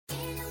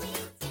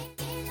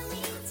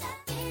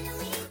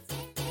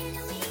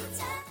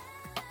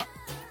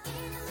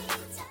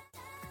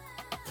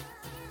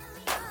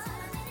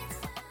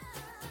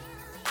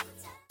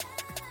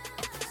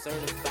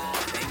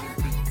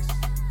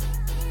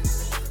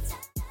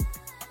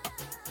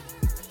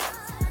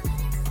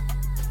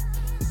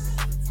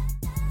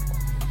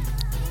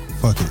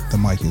Fuck it, the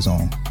mic is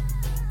on.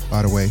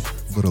 By the way,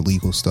 little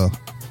legal stuff.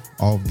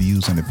 All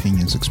views and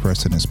opinions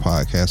expressed in this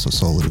podcast are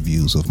solely the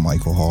views of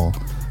Michael Hall.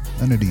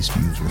 None of these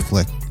views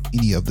reflect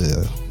any of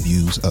the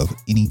views of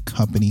any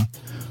company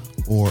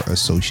or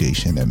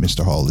association that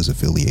Mr. Hall is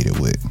affiliated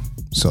with.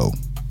 So,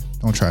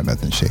 don't try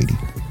nothing shady.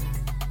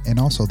 And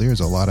also,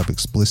 there's a lot of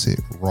explicit,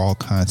 raw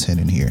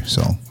content in here.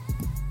 So,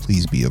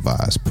 please be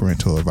advised.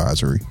 Parental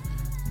advisory.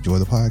 Enjoy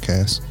the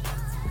podcast.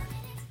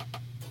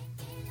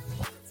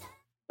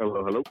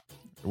 Hello.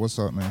 What's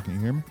up, man? Can you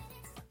hear me?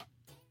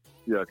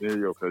 Yeah, I can hear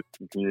you okay.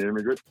 Can you hear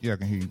me good? Yeah, I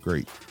can hear you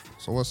great.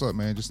 So what's up,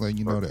 man? Just letting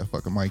you know that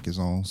fucking mic is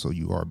on, so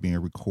you are being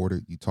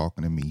recorded. You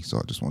talking to me, so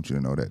I just want you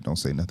to know that. Don't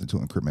say nothing to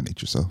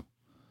incriminate yourself.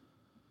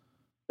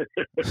 I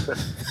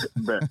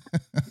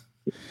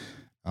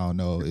don't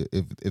know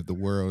if the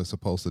world is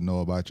supposed to know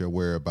about your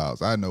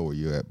whereabouts. I know where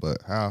you're at,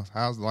 but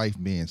how's life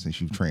been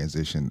since you've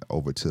transitioned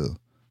over to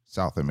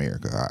South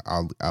America?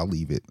 I'll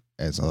leave it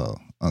as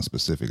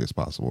unspecific as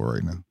possible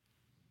right now.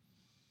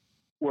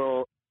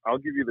 Well, I'll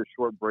give you the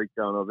short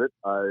breakdown of it.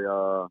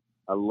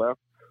 I left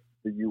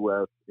the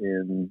U.S.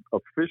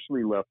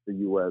 officially left the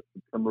U.S.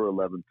 September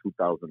 11,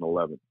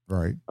 2011.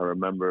 Right. I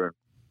remember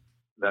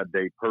that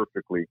day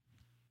perfectly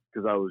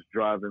because I was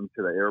driving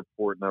to the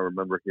airport and I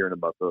remember hearing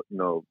about the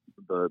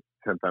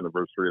 10th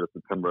anniversary of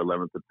the September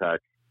 11th attack.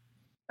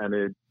 And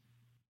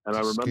I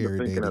remember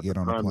thinking at the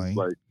time, it's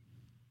like,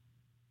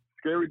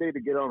 scary day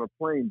to get on a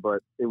plane, but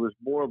it was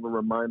more of a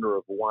reminder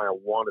of why I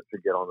wanted to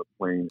get on a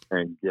plane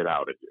and get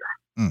out of here.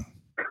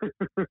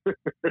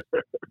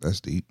 That's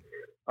deep.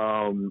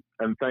 And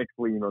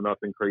thankfully,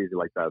 nothing crazy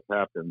like that's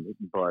happened,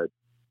 but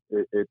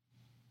it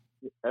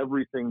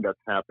everything that's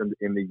happened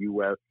in the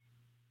U.S.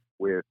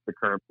 with the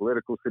current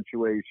political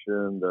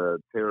situation, the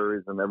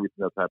terrorism, everything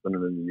that's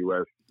happening in the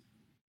U.S.,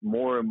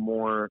 more and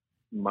more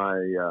my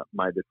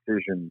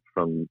decision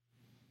from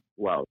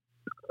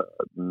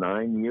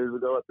 9 years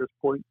ago at this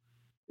point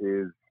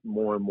is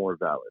more and more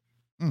valid.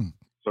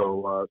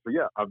 So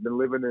yeah, I've been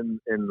living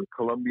in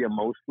Colombia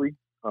mostly,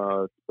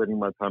 splitting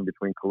my time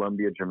between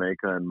Colombia,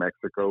 Jamaica, and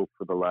Mexico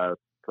for the last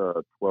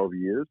 12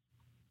 years.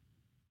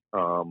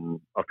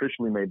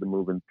 Officially made the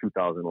move in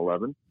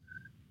 2011,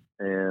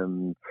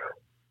 and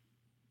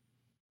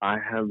I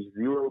have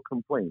zero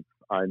complaints.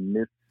 I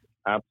miss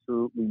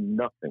absolutely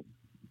nothing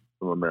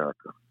from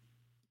America.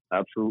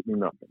 Absolutely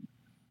nothing.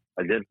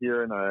 I get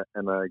here and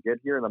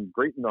I'm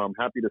great. I'm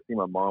happy to see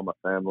my mom, my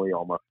family,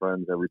 all my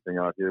friends, everything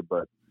out here.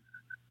 But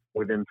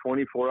within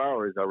 24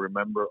 hours, I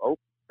remember,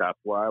 that's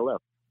why I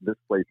left. This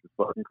place is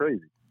fucking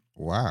crazy.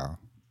 Wow.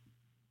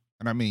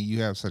 And I mean,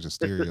 you have such a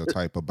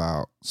stereotype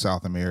about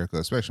South America,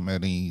 especially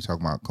Medellin. You talk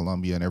about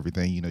Colombia and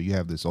everything. You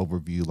have this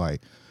overview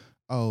like,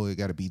 oh, it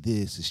got to be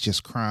this. It's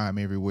just crime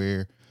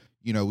everywhere.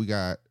 We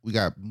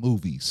got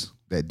movies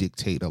that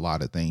dictate a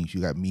lot of things.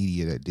 You got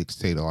media that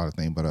dictate a lot of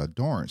things. But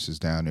Dorrance is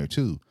down there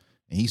too,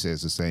 and he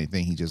says the same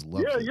thing. He just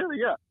loves it.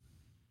 Yeah.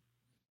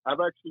 I've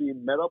actually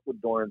met up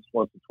with Dorrance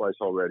once or twice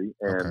already,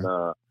 and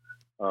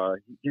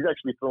he's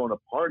actually throwing a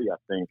party. I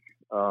think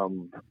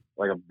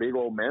like a big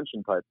old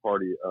mansion type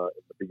party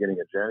at the beginning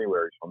of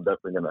January. So I'm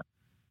definitely gonna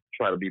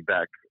try to be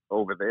back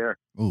over there.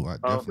 Oh, I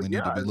definitely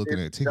need to be looking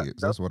at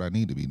tickets. That's what I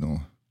need to be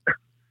doing.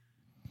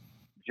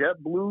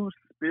 JetBlue,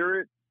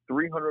 Spirit,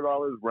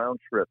 $300 round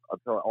trip. I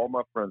tell all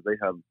my friends they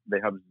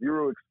have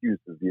zero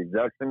excuses. The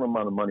exact same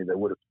amount of money they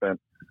would have spent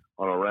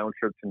on a round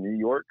trip to New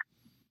York,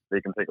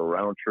 they can take a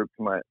round trip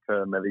to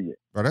Medellin.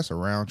 Oh, that's a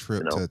round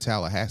trip to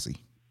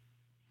Tallahassee.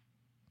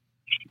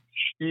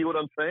 See what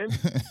I'm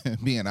saying?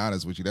 Being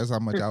honest with you, that's how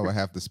much I would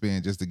have to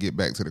spend just to get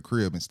back to the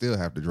crib and still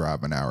have to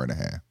drive an hour and a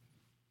half.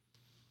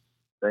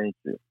 Thank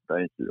you.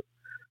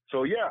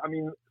 So yeah, I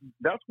mean,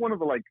 that's one of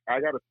the, I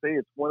gotta say,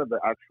 it's one of the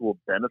actual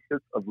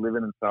benefits of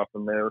living in South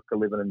America,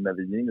 living in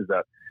Medellin, is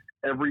that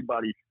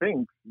everybody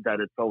thinks that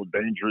it's so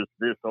dangerous.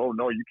 Oh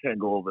no, you can't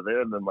go over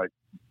there, and then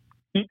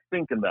keep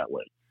thinking that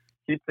way.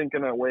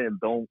 And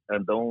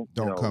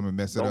don't come and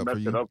mess it up for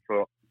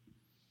you.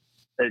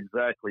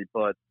 Exactly.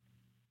 But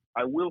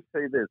I will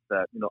say this,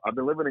 that I've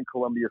been living in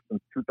Colombia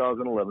since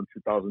 2011,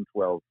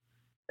 2012.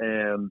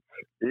 And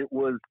it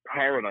was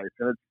paradise,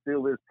 and it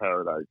still is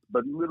paradise.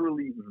 But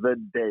literally the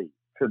day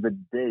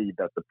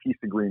that the peace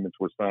agreements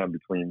were signed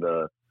between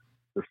the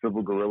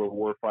civil guerrilla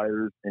war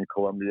fighters in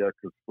Colombia,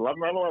 because not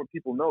a lot of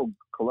people know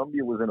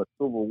Colombia was in a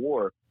civil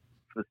war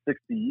for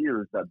 60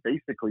 years that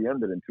basically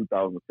ended in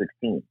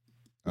 2016.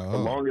 It's the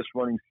longest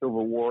running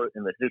civil war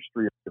in the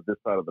history of this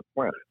side of the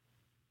planet.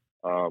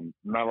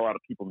 Not a lot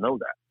of people know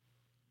that.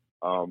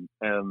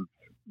 And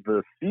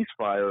the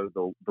ceasefire,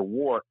 the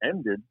war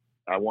ended,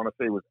 I want to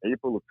say it was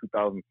April of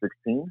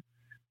 2016.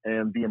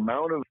 And the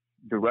amount of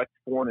direct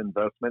foreign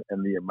investment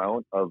and the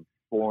amount of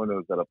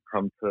foreigners that have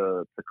come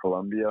to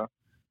Colombia,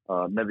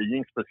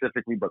 Medellin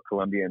specifically, but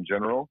Colombia in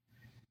general,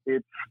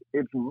 it's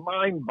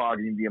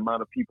mind-boggling the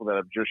amount of people that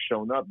have just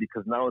shown up,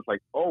 because now it's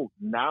like,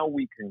 now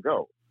we can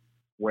go.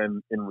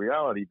 When in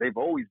reality, they've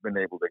always been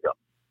able to go,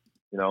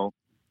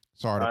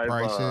 So are the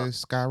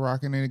prices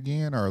skyrocketing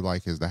again, or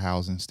is the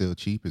housing still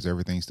cheap? Is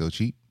everything still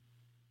cheap?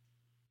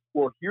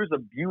 Well, here's a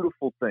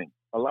beautiful thing.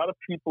 A lot of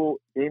people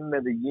in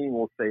Medellin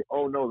will say,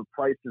 "Oh no, the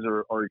prices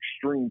are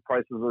extreme.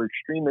 Prices are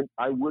extreme," and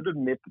I would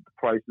admit that the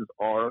prices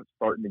are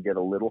starting to get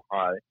a little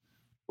high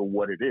for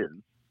what it is.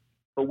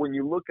 But when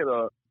you look at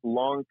a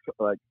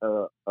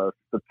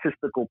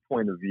statistical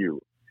point of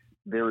view,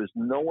 there is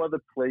no other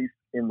place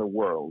in the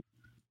world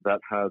that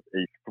has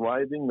a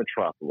thriving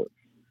metropolis,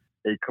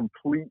 a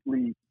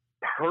completely,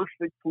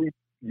 perfectly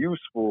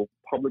useful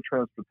public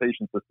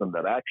transportation system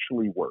that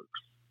actually works.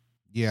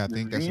 Yeah, I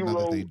think that's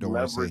another thing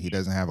Doran said. He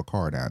doesn't have a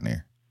car down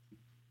there.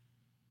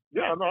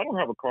 Yeah, no, I don't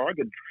have a car. I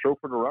get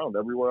chauffeured around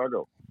everywhere I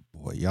go.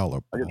 Boy, y'all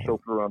are. I get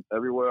chauffeured around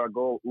everywhere I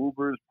go.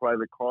 Ubers,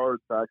 private cars,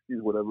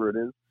 taxis, whatever it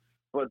is.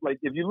 But like,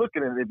 if you look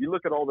at it, if you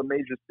look at all the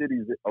major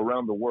cities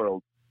around the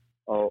world,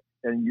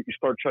 and you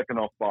start checking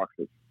off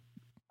boxes,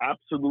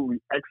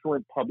 absolutely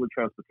excellent public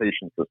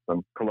transportation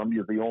system.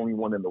 Colombia is the only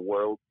one in the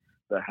world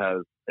that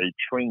has a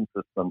train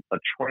system, a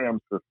tram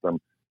system,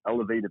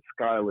 elevated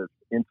skylifts,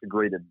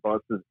 integrated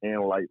buses,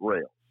 and light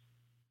rail.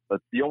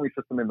 That's the only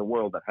system in the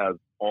world that has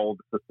all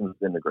the systems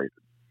integrated.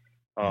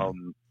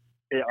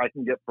 I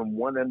can get from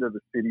one end of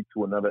the city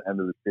to another end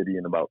of the city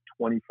in about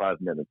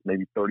 25 minutes,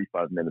 maybe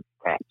 35 minutes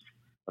tops.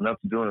 And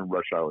that's during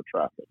rush hour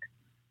traffic.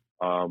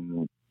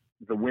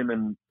 The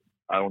women,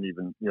 I don't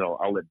even,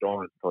 I'll let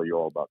Doran tell you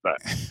all about that.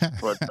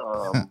 But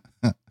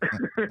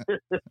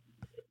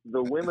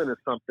the women is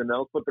something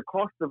else. But the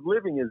cost of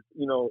living is,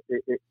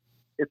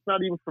 it's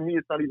not even, for me,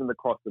 it's not even the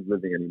cost of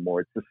living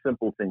anymore. It's the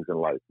simple things in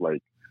life.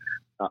 Like,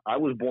 I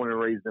was born and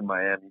raised in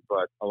Miami,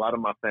 but a lot of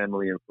my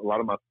family and a lot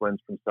of my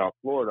friends from South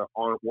Florida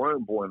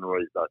weren't born and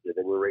raised out there.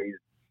 They were raised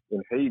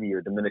in Haiti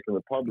or Dominican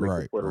Republic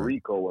or Puerto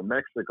Rico or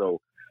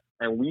Mexico.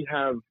 And we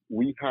have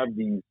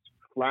these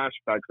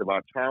flashbacks of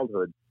our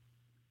childhood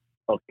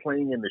of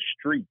playing in the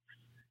streets,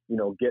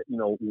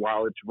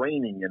 while it's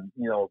raining and,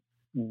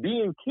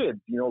 being kids,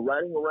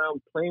 riding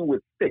around playing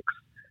with sticks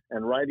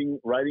and riding,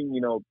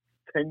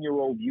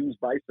 10-year-old used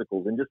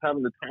bicycles and just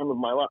having the time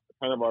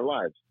of our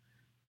lives.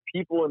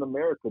 People in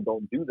America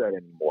don't do that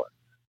anymore.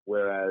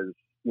 Whereas,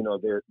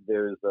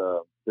 there's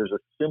a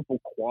simple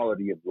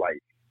quality of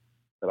life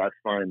that I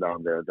find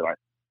down there that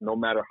no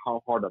matter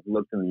how hard I've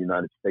looked in the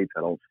United States,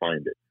 I don't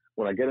find it.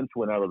 When I get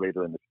into an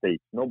elevator in the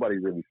States, nobody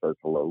really says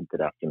hello,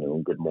 good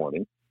afternoon, good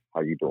morning,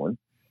 how you doing?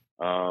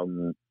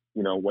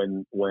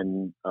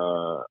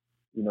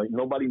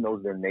 Nobody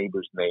knows their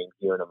neighbor's name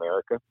here in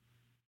America.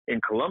 In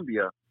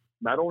Colombia,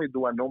 not only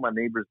do I know my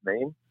neighbor's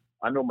name,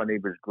 I know my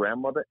neighbor's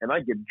grandmother, and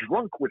I get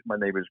drunk with my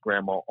neighbor's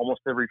grandma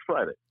almost every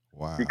Friday.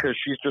 Wow. Because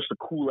she's just a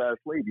cool-ass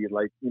lady.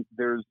 Like,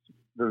 there's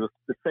a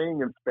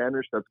saying in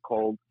Spanish that's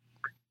called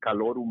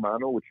calor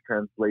humano, which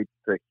translates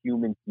to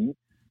human heat,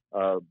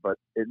 but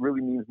it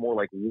really means more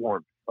like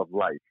warmth of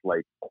life,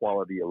 like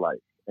quality of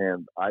life.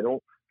 And I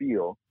don't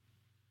feel,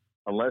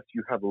 unless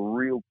you have a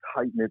real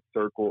tight-knit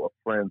circle of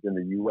friends in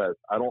the U.S.,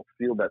 I don't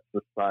feel that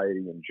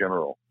society in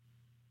general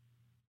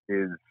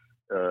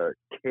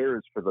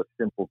cares for the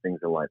simple things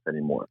in life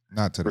anymore.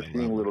 Not to for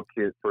seeing little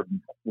kids,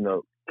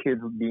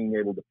 kids being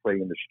able to play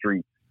in the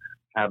streets,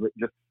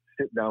 just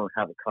sit down and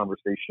have a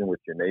conversation with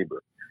your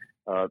neighbor.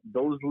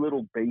 Those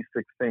little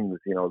basic things,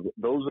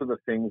 those are the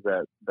things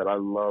that I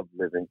love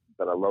living,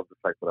 that I love the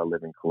fact that I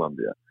live in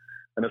Colombia.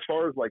 And as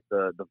far as like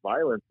the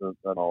violence and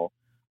all,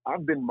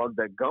 I've been mugged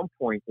at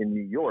gunpoint in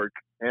New York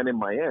and in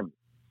Miami.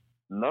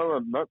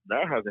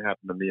 That hasn't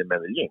happened to me in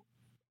Medellin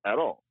at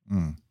all.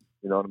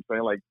 You know what I'm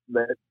saying? Like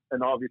that,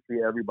 and obviously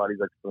everybody's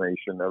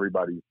explanation,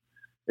 everybody's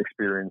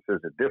experiences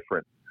are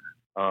different.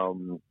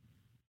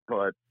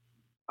 But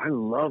I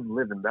love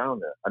living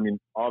down there. I mean,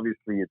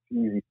 obviously it's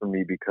easy for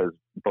me because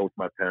both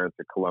my parents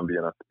are Colombian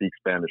and I speak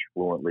Spanish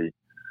fluently,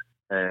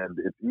 and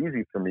it's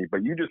easy for me.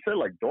 But you just said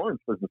like Doran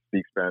doesn't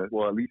speak Spanish.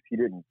 Well, at least he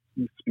didn't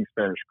speak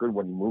Spanish good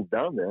when he moved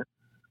down there.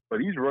 But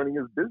he's running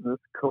his business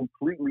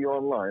completely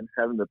online,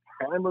 having the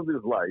time of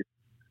his life,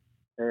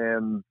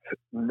 and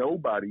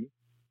nobody,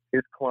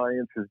 his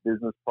clients, his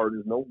business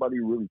partners, nobody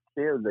really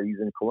cares that he's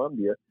in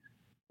Colombia,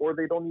 or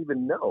they don't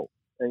even know.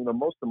 And,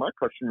 most of my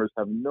customers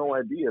have no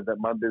idea that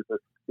my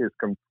business is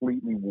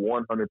completely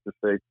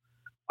 100%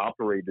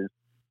 operated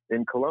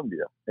in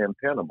Colombia and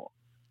Panama.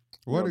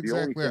 What the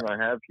only thing I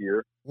have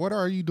here. What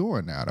are you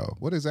doing now, though?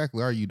 What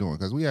exactly are you doing?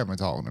 Because we haven't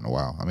talked in a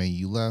while. I mean,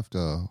 you left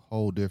a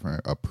whole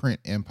different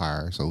print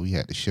empire, so we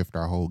had to shift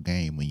our whole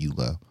game when you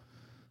left.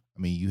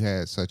 I mean, you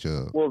had such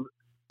a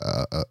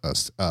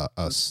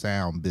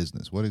sound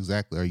business. What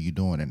exactly are you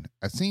doing? And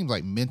it seems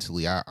like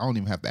mentally, I don't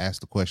even have to ask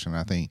the question.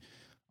 I think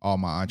all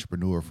my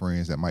entrepreneur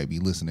friends that might be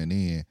listening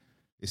in,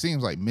 it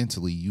seems like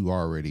mentally you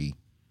already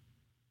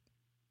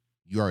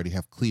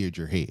have cleared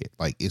your head.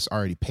 Like it's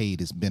already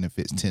paid its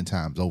benefits 10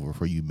 times over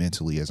for you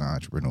mentally as an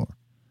entrepreneur.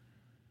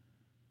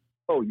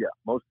 Oh yeah,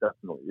 most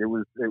definitely. It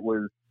was.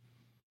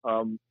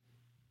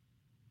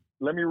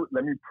 Let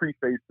me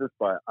preface this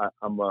by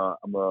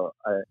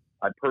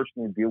I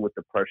personally deal with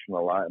depression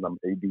a lot, and I'm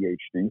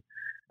ADHD,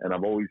 and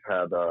I've always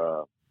had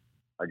a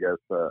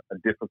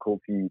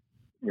difficulty,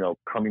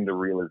 coming to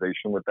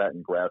realization with that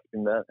and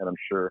grasping that. And I'm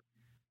sure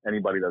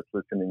anybody that's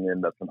listening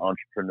in that's an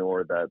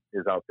entrepreneur that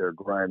is out there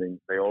grinding,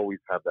 they always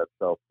have that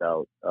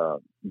self-doubt.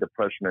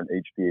 Depression and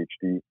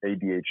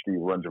ADHD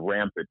runs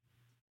rampant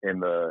in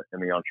the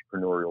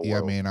entrepreneurial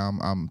Yeah, world. man,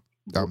 I'm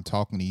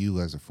talking to you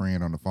as a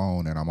friend on the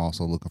phone, and I'm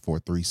also looking for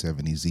a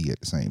 370Z at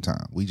the same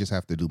time. We just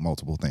have to do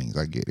multiple things.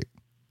 I get it.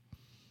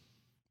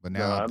 But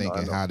now I'm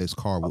thinking how this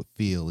car would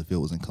feel if it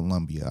was in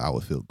Colombia. I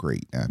would feel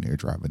great down there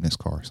driving this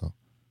car. So,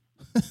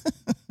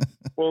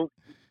 well,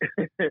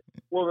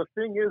 the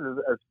thing is,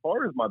 as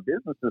far as my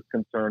business is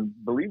concerned,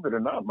 believe it or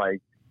not, my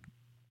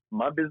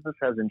business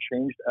hasn't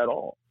changed at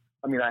all.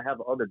 I mean, I have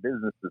other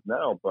businesses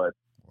now, but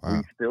wow.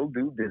 We still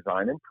do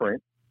design and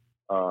print.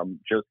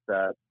 Just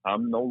that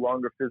I'm no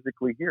longer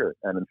physically here,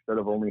 and instead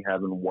of only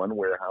having one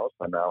warehouse,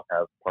 I now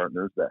have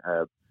partners that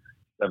have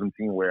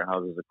 17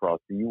 warehouses across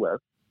the U.S.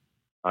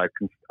 I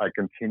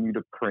continue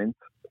to print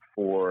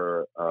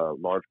for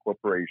large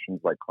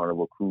corporations like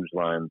Carnival Cruise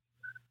Lines,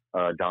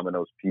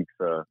 Domino's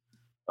Pizza,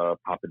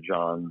 Papa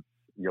John's,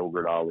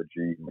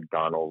 Yogurtology,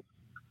 McDonald's,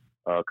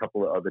 a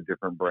couple of other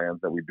different brands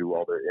that we do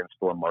all their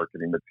in-store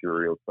marketing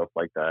materials, stuff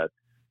like that.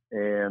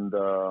 And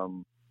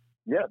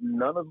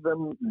none of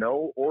them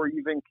know or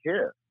even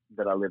care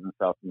that I live in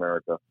South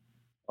America.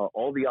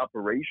 All the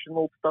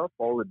operational stuff,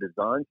 all the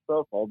design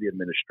stuff, all the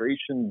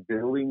administration,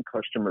 billing,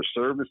 customer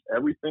service,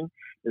 everything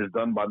is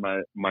done by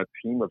my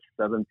team of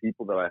 7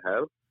 people that I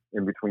have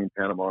in between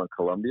Panama and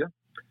Colombia.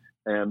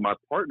 And my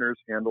partners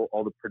handle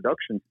all the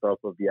production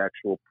stuff of the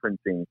actual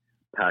printing,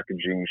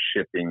 packaging,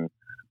 shipping,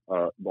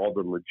 all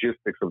the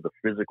logistics of the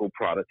physical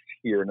products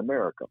here in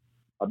America.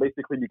 I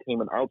basically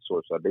became an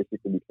outsourcer. I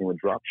basically became a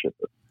drop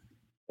shipper.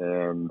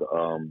 And,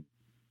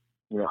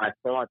 I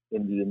thought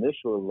in the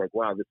initial, like,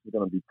 wow, this is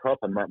going to be tough.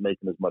 I'm not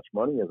making as much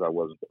money as I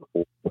was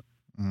before.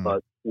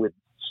 But with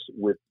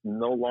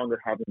no longer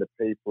having to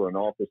pay for an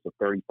office of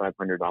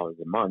 $3,500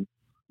 a month,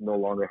 no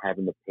longer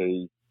having to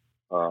pay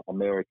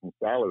American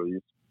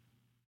salaries,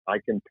 I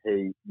can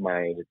pay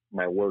my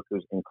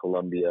workers in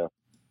Colombia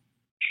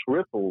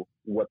triple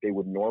what they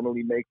would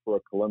normally make for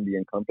a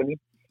Colombian company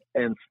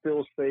and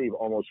still save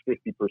almost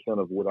 50%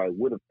 of what I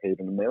would have paid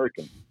an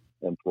American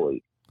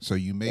employee. So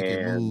you make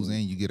it moves and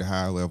you get a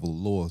higher level of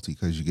loyalty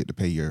because you get to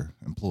pay your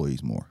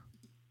employees more.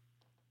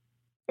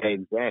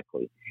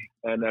 Exactly.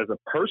 And as a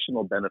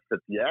personal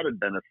benefit, the added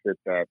benefit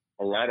that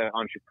a lot of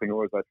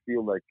entrepreneurs, I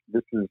feel like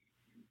this is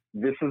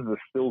the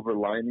silver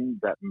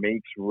lining that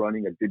makes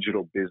running a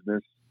digital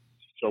business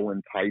so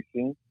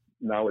enticing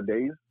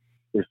nowadays.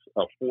 It's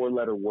a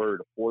 4-letter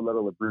word, a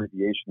 4-letter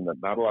abbreviation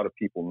that not a lot of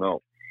people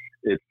know.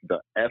 It's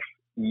the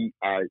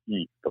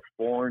FEIE, the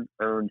Foreign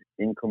Earned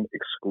Income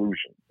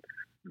Exclusion.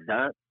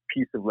 That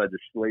piece of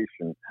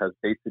legislation has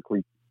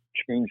basically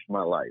changed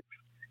my life.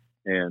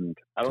 And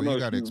I don't know. You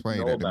got to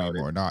explain that to me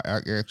more. No,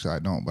 actually, I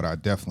don't, but I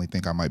definitely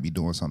think I might be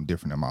doing something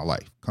different in my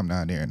life. Come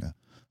down there and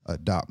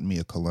adopt me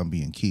a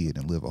Colombian kid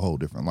and live a whole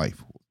different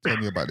life. Tell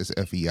me about this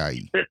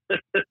FEIE.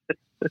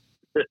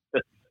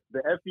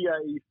 The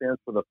FEIE stands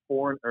for the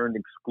Foreign Earned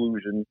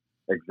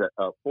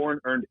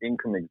Foreign Earned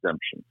Income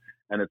Exemption,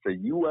 and it's a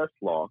U.S.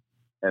 law,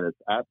 and it's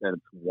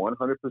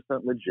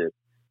 100% legit.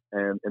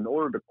 And in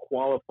order to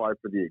qualify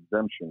for the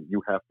exemption,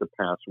 you have to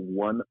pass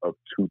one of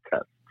 2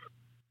 tests.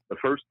 The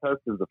first test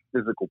is the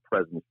physical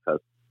presence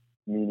test,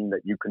 meaning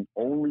that you can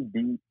only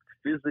be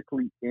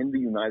physically in the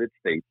United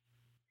States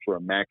for a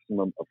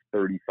maximum of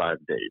 35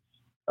 days,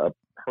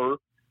 per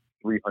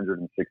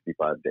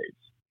 365 days.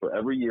 So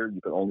every year,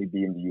 you can only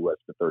be in the U.S.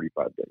 for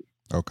 35 days.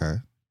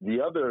 Okay.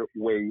 The other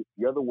way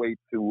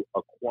to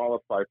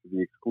qualify for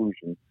the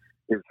exclusion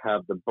is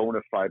have the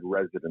bona fide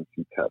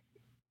residency test.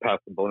 Pass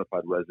the bona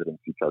fide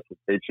residency test, which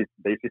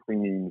basically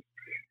means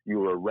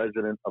you're a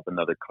resident of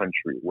another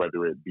country,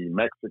 whether it be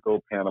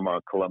Mexico, Panama,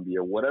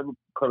 Colombia, whatever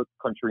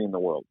country in the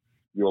world.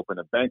 You open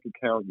a bank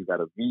account, you got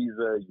a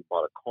visa, you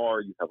bought a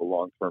car, you have a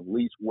long-term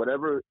lease,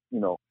 whatever,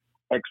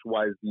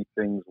 XYZ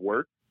things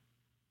work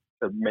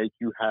to make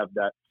you have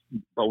that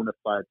bona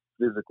fide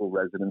physical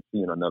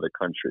residency in another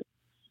country.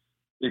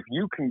 If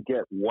you can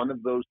get one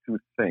of those 2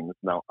 things,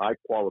 now I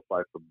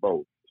qualify for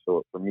both,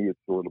 so for me it's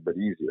a little bit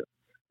easier.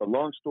 But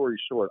long story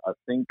short, I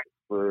think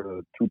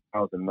for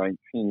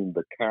 2019,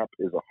 the cap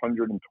is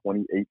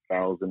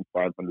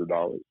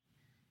 $128,500,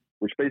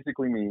 which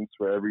basically means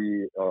for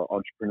every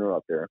entrepreneur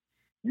out there,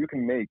 you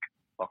can make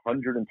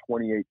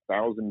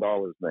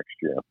 $128,000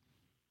 next year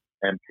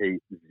and pay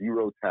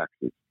 0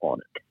 taxes on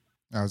it.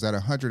 Now, is that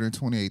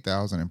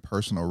 $128,000 in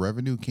personal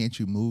revenue? Can't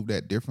you move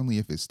that differently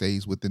if it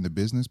stays within the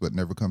business but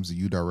never comes to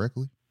you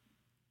directly?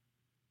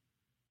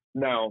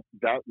 Now,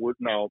 that's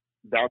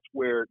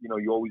where,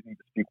 you always need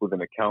to speak with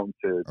an accountant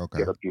to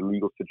get up your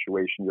legal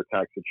situation, your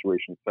tax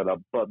situation set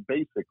up. But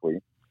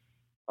basically,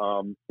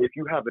 if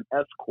you have an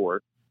S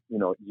corp,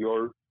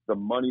 the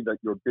money that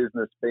your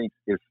business makes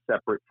is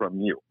separate from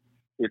you.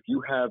 If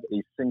you have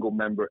a single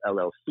member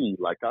LLC,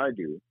 like I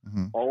do,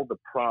 all the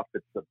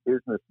profits the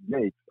business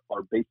makes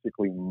are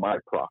basically my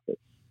profits.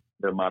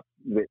 An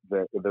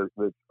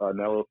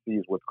LLC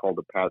is what's called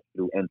a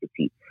pass-through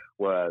entity.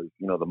 Whereas,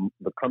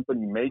 the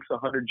company makes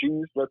 100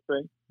 G's, let's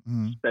say,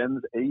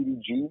 spends 80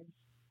 G's,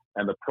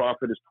 and the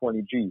profit is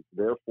 20 G's.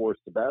 Therefore,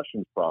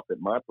 Sebastian's profit,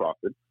 my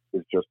profit,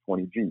 is just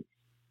 20 G's,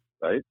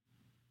 right?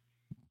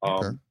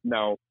 Okay.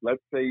 Now,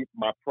 let's say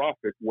my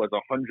profit was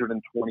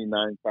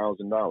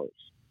 $129,000.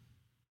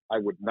 I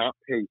would not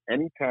pay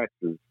any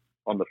taxes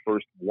on the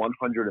first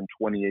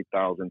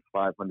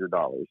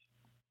 $128,500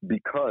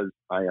 because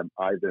I am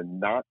either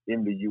not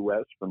in the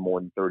U.S. for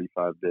more than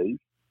 35 days,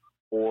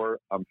 or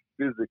I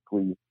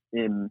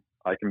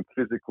can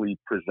physically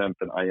present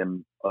that I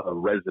am a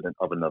resident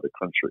of another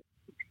country.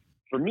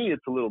 For me,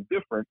 it's a little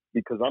different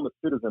because I'm a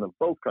citizen of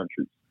both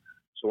countries.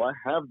 So I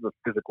have the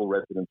physical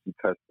residency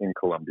test in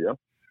Colombia,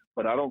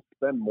 but I don't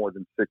spend more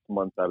than 6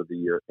 months out of the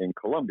year in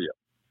Colombia.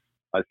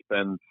 I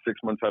spend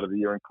 6 months out of the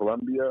year in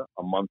Colombia,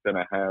 a month and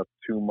a half,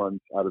 2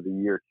 months out of the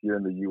year here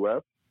in the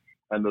U.S.,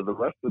 and the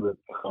rest of the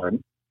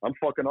time, I'm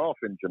fucking off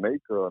in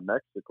Jamaica or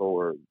Mexico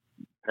or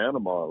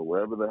Panama or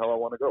wherever the hell I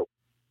want to go.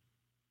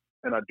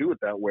 And I do it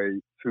that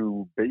way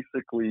to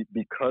basically,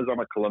 because I'm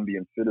a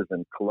Colombian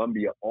citizen,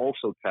 Colombia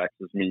also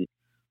taxes me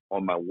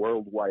on my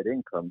worldwide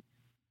income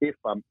if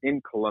I'm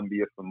in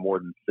Colombia for more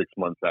than 6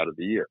 months out of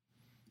the year.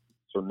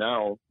 So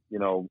now,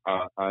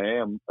 I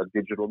am a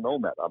digital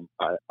nomad.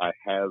 I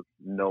have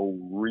no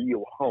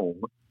real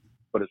home,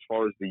 but as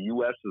far as the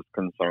U.S. is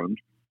concerned,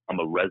 I'm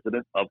a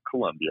resident of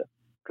Colombia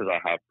because I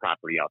have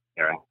property out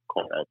there, I have a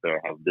car out there,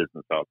 I have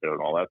business out there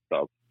and all that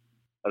stuff.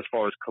 As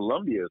far as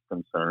Colombia is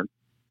concerned,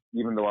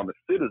 even though I'm a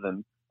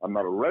citizen, I'm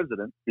not a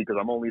resident because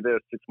I'm only there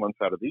 6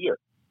 months out of the year.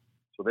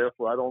 So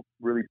therefore, I don't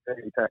really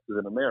pay taxes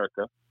in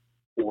America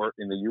or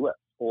in the U.S.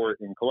 or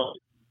in Colombia.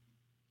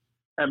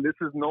 And this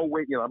is no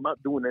way, I'm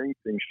not doing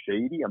anything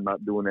shady. I'm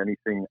not doing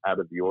anything out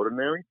of the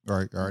ordinary.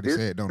 Right. I already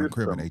said don't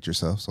incriminate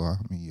yourself. So,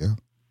 yeah.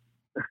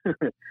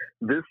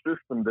 This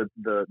system,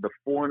 the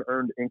Foreign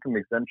Earned Income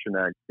Exemption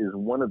Act, is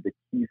one of the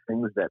key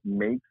things that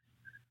makes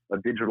a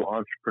digital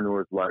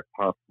entrepreneur's life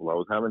possible. I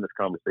was having this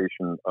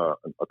conversation,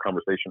 a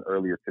conversation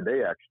earlier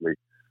today, actually,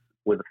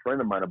 with a friend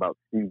of mine about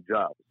Steve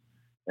Jobs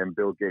and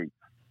Bill Gates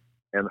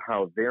and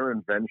how their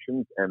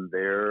inventions and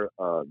their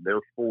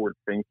forward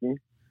thinking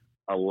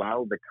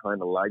allow the kind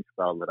of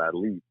lifestyle that I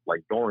lead,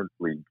 like Dorrance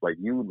leads, like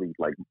you lead,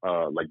 like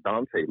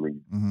Dante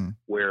leads,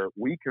 where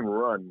we can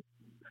run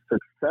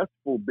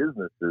successful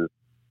businesses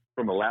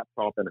from a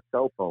laptop and a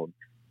cell phone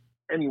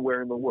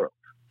anywhere in the world.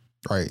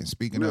 Right. And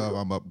speaking of,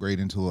 I'm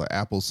upgrading to an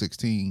Apple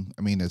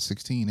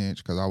 16-inch,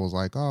 because I was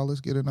like, oh,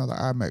 let's get another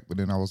iMac. But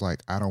then I was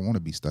like, I don't want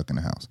to be stuck in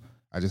the house.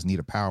 I just need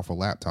a powerful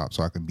laptop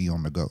so I can be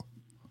on the go.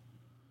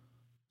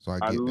 So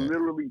I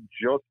literally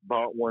just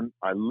bought one.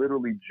 I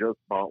literally just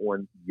bought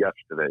one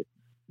yesterday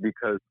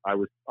because I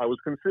was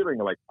considering,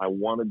 like, I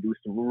want to do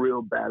some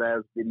real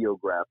badass video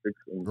graphics,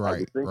 and I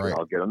was thinking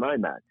I'll get an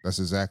iMac. That's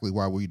exactly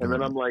why we do. And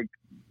then I'm like,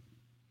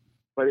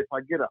 but if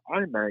I get an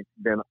iMac,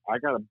 then I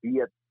gotta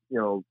be at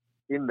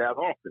in that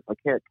office. I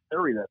can't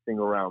carry that thing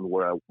around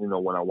where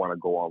when I want to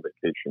go on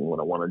vacation, when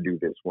I want to do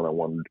this, when I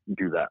want to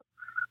do that.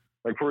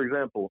 Like, for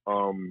example,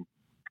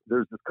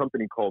 there's this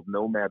company called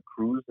Nomad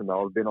Cruise, and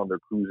I've been on their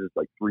cruises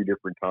like 3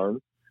 different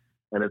times.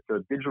 And it's a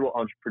digital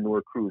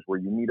entrepreneur cruise where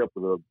you meet up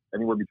with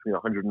anywhere between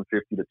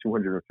 150 to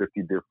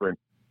 250 different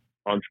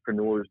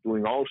entrepreneurs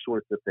doing all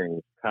sorts of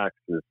things: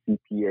 taxes,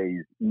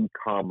 CPAs,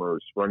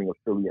 e-commerce, running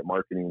affiliate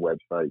marketing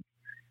websites,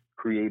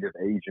 creative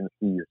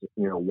agencies,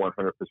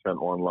 100%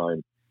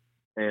 online.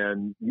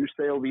 And you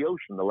sail the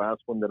ocean. The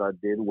last one that I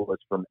did was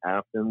from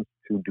Athens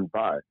to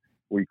Dubai.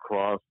 We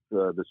crossed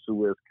the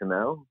Suez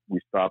Canal.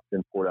 We stopped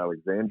in Port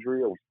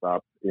Alexandria. We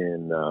stopped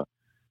in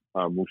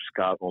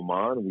Muscat,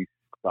 Oman. We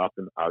stopped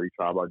in Addis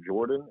Ababa,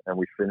 Jordan, and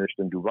we finished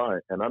in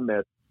Dubai. And I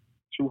met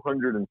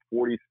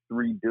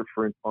 243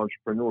 different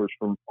entrepreneurs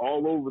from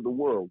all over the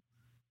world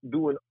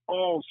doing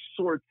all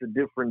sorts of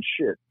different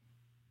shit.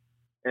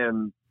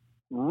 And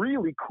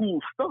really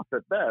cool stuff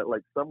at that.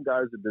 Like, some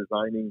guys are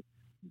designing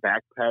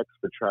backpacks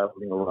for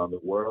traveling around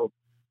the world.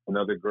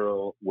 Another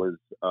girl was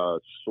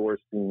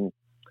sourcing.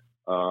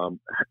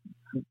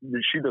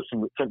 She does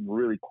something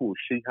really cool.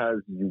 She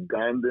has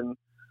Ugandan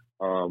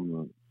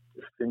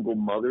single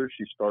mothers.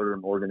 She started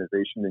an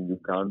organization in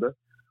Uganda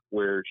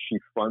where she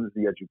funds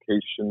the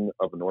education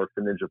of an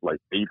orphanage of like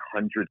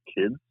 800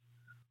 kids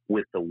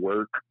with the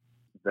work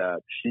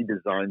that she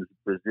designs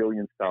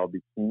Brazilian-style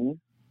bikinis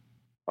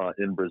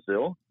in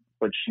Brazil,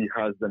 but she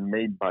has them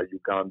made by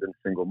Ugandan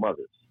single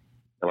mothers,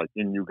 like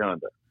in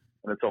Uganda.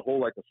 And it's a whole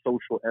like a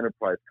social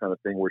enterprise kind of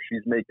thing where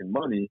she's making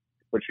money,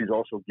 but she's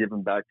also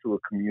giving back to a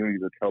community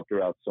that's helped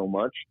her out so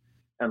much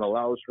and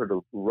allows her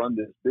to run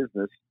this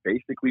business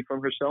basically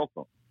from her cell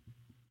phone.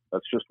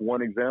 That's just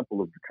one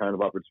example of the kind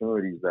of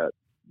opportunities that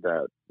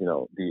the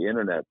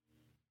internet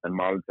and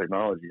modern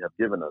technology have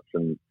given us.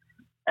 And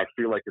I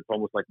feel like it's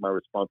almost like my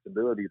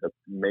responsibility to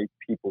make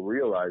people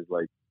realize,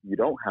 like, you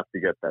don't have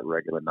to get that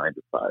regular 9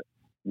 to 5.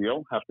 You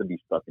don't have to be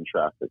stuck in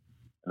traffic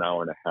an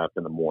hour and a half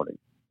in the morning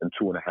and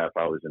 2.5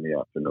 hours in the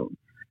afternoon.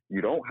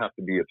 You don't have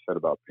to be upset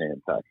about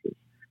paying taxes.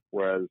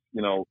 Whereas,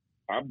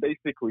 I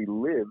basically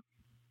live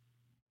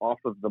off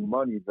of the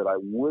money that I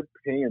would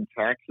pay in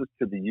taxes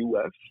to the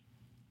U.S.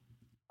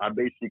 I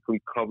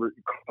basically covers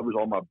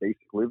all my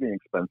basic living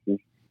expenses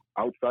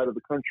outside of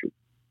the country,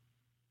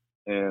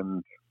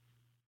 and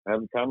I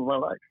have the time of my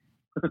life.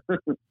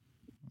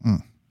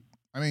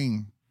 I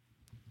mean,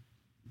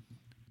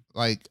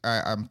 like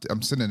I'm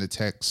sending a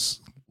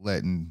text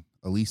letting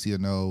Alicia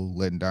know,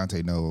 letting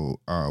Dante know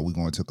we're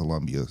going to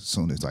Colombia as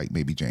soon as like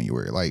maybe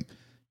January. Like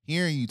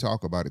hearing you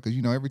talk about it, because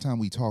every time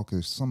we talk,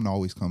 there's something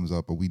always comes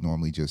up, or we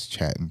normally just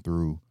chatting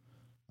through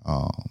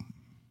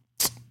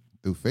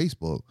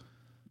Facebook.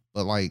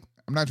 But like,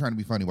 I'm not trying to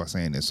be funny while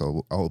saying this,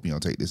 so I hope you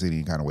don't take this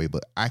any kind of way,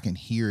 but I can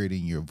hear it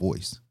in your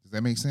voice. Does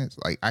that make sense?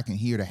 Like I can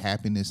hear the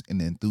happiness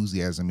and the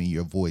enthusiasm in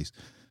your voice.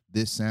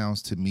 This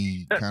sounds to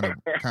me kind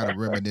of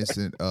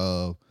reminiscent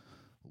of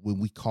when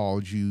we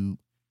called you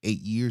 8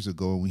 years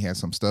ago and we had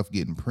some stuff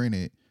getting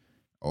printed,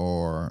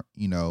 or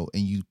and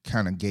you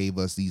kind of gave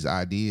us these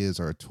ideas,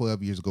 or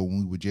 12 years ago when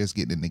we were just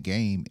getting in the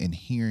game, and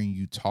hearing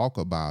you talk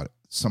about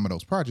some of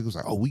those projects, it was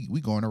like, oh,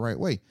 we going the right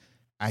way.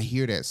 I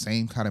hear that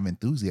same kind of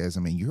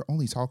enthusiasm, and you're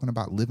only talking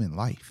about living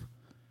life.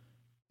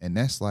 And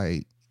that's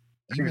like,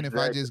 even if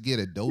I just get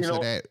a dose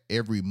of that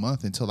every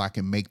month until I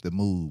can make the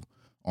move,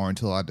 or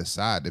until I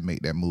decide to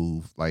make that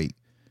move, like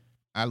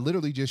I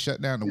literally just shut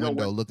down the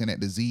window looking at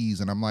the Z's,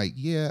 and I'm like,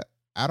 yeah,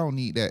 I don't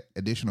need that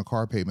additional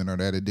car payment or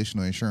that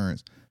additional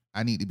insurance.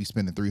 I need to be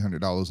spending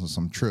 $300 on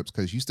some trips,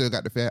 because you still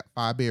got the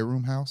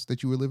 5-bedroom house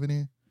that you were living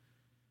in.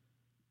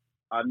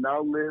 I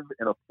now live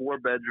in a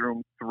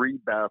 4-bedroom,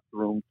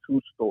 3-bathroom,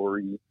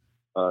 2-story,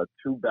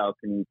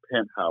 2-balcony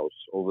penthouse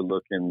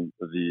overlooking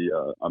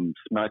I'm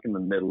smack in the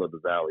middle of the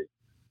valley.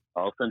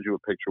 I'll send you a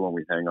picture when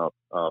we hang up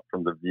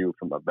from the view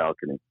from the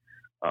balcony.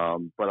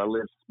 But I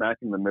live smack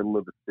in the middle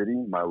of the city.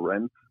 My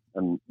rent,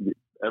 and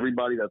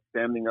everybody that's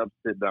standing up,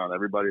 sit down.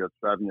 Everybody that's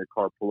driving your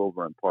car, pull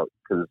over and park,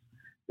 because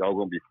y'all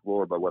going to be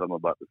floored by what I'm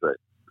about to say.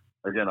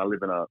 Again, I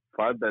live in a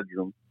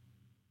 5-bedroom,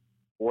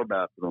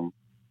 4-bathroom,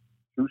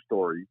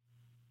 2-story,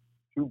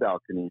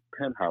 2-balcony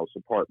penthouse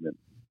apartment.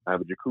 I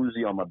have a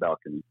jacuzzi on my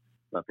balcony.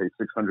 I pay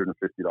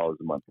 $650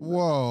 a month.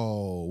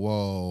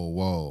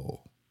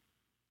 Whoa.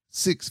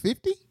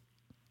 $650?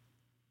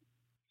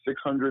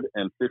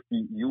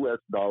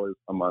 $650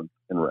 a month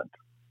in rent.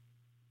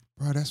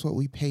 Bro, that's what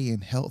we pay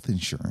in health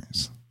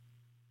insurance.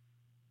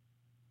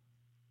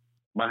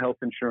 My health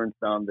insurance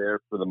down there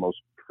for the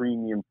most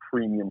premium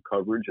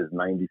coverage is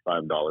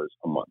 $95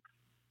 a month.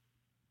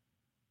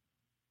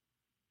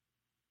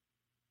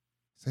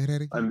 Say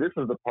that again. And this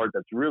is the part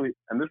that's really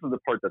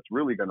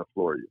going to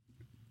floor you.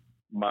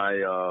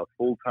 My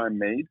full-time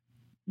maid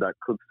that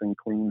cooks and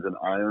cleans and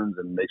irons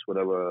and makes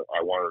whatever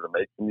I want her to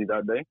make for me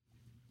that day,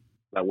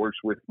 that works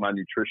with my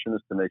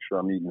nutritionist to make sure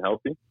I'm eating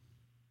healthy,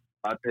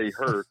 I pay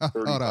her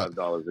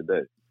 $35 a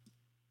day.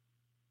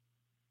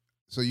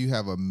 So you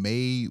have a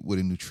maid with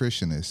a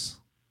nutritionist.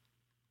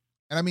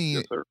 And I mean,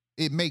 yes, sir.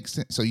 It makes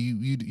sense. So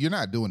you're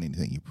not doing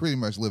anything. You're pretty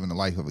much living the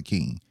life of a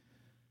king.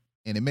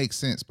 And it makes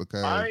sense,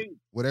 because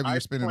whatever you're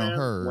spending on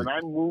her.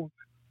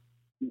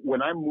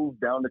 When I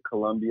moved down to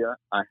Colombia,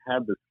 I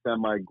had the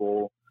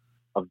semi-goal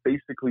of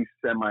basically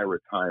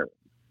semi-retiring.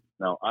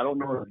 Now, I don't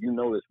know if you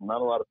know this.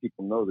 Not a lot of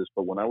people know this,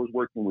 but when I was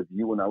working with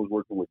you and I was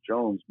working with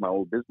Jones, my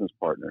old business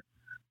partner,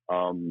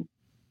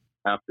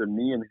 after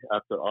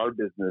our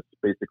business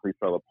basically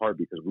fell apart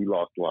because we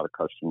lost a lot of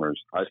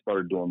customers, I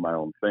started doing my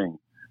own thing.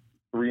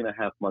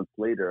 3.5 months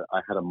later,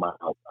 I can't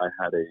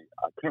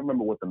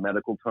remember what the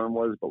medical term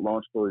was, but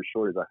long story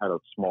short is I had a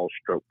small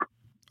stroke.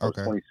 I was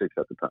 26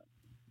 at the time.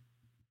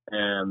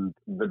 And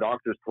the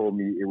doctors told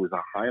me it was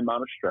a high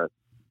amount of stress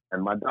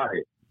and my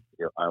diet.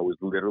 I was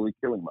literally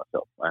killing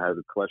myself. I had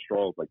a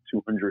cholesterol of like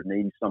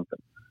 280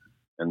 something,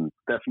 and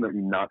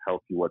definitely not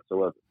healthy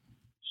whatsoever.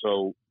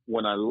 So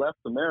when I left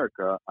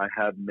America, I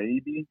had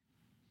maybe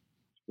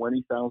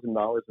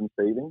 $20,000 in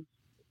savings.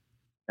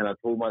 And I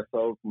told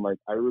myself, I'm like,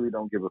 I really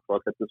don't give a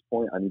fuck at this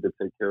point. I need to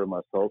take care of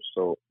myself.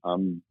 So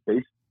I'm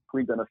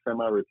basically going to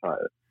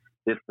semi-retire.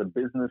 If the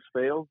business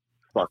fails,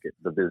 fuck it.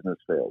 The business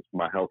fails.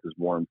 My health is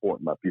more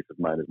important. My peace of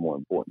mind is more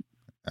important.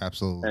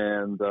 Absolutely.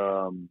 And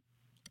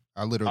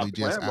I literally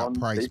just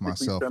outpriced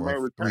myself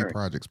for 3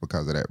 projects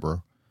because of that,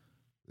 bro.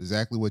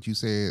 Exactly what you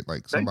said.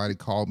 Like somebody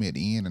called me at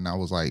the end and I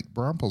was like,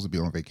 bro, I'm supposed to be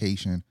on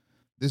vacation.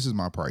 This is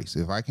my price.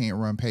 If I can't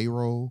run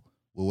payroll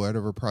with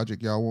whatever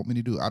project y'all want me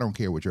to do, I don't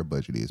care what your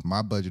budget is.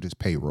 My budget is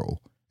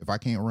payroll. If I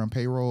can't run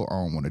payroll, I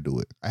don't want to do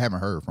it. I haven't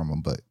heard from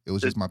them, but it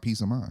was just my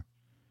peace of mind.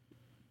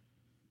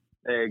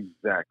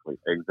 Exactly.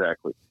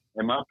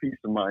 And my peace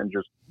of mind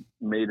just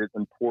made it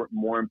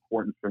more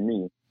important for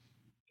me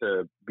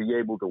to be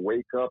able to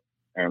wake up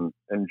and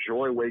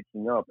enjoy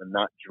waking up and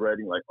not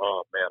dreading like,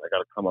 oh man, I got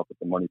to come up with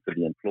the money for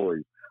the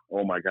employees.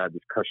 Oh my God,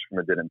 this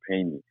customer didn't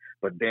pay me.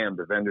 But damn,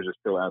 the vendors are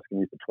still asking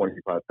me for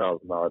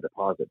 $25,000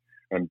 deposit.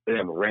 And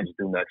damn, rent's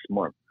due next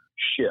month.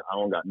 Shit, I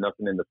don't got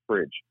nothing in the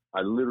fridge.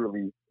 I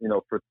literally,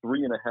 for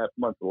 3.5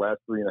 months, the last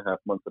 3.5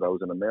 months that I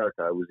was in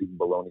America, I was eating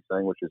bologna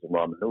sandwiches and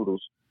ramen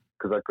noodles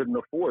because I couldn't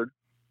afford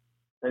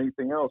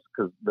anything else,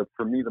 because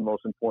for me, the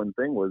most important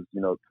thing was,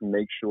 to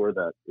make sure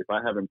that if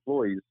I have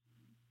employees,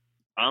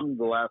 I'm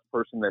the last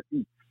person that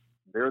eats.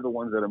 They're the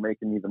ones that are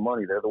making me the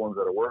money. They're the ones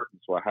that are working.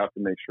 So I have to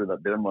make sure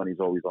that their money's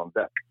always on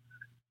deck.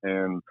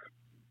 And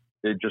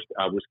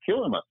I was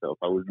killing myself.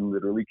 I was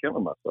literally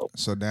killing myself.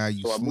 So now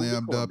you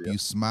slimmed up, you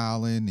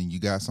smiling, and you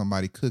got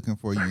somebody cooking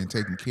for you and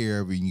taking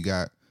care of you, and you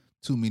got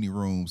too many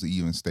rooms to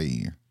even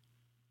stay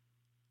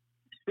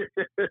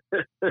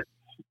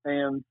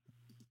in.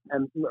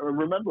 And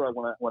remember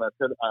when I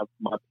said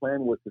my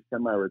plan was to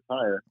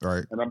semi-retire,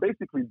 right? And I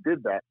basically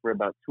did that for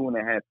about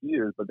 2.5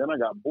 years, but then I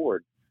got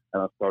bored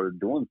and I started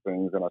doing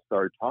things, and I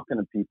started talking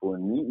to people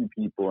and meeting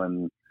people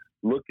and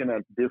looking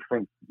at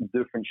different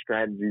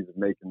strategies of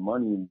making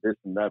money and this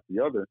and that,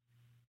 the other.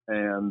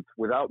 And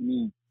without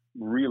me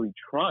really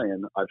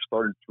trying, I've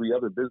started 3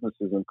 other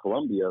businesses in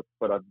Colombia,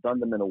 but I've done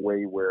them in a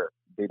way where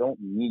they don't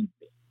need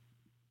me.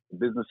 The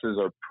businesses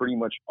are pretty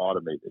much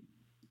automated.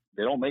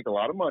 They don't make a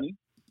lot of money.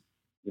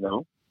 They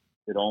don't,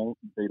 they're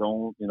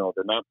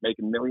not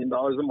making $1 million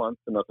a month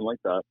or nothing like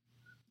that.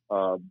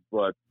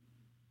 But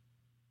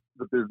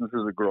the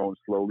businesses are growing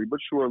slowly but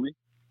surely.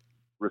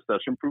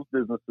 Recession-proof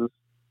businesses,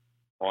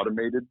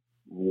 automated,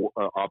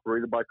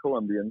 operated by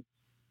Colombians,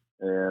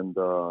 and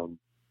I'm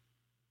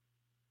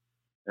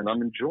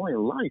enjoying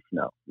life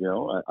now.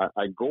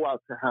 I go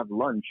out to have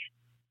lunch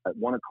at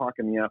 1:00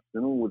 in the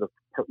afternoon with a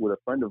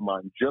friend of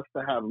mine just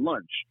to have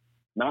lunch.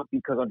 Not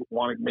because I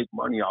want to make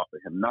money off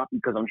of him, not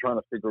because I'm trying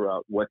to figure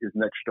out what his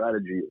next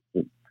strategy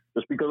is.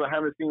 Just because I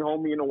haven't seen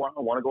homie in a while, I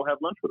want to go have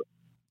lunch with him.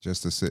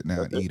 Just to sit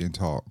down, eat, and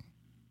talk.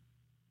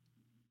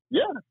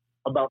 Yeah,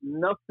 about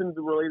nothing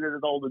related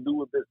at all to do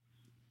with business.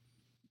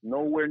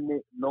 Nowhere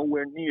near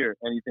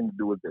anything to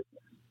do with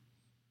business.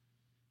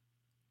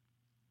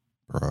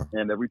 Bruh.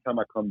 And every time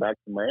I come back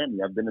to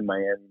Miami, I've been in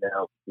Miami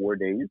now 4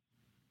 days,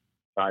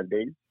 5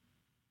 days.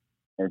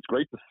 And it's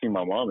great to see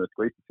my mom. It's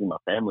great to see my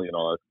family and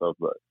all that stuff,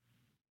 but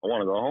I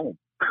want to go home.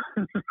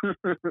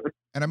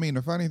 And I mean,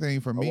 the funny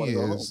thing for me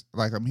is,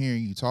 like, I'm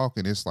hearing you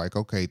talking, it's like,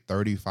 okay,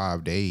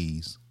 35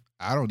 days.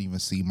 I don't even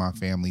see my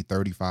family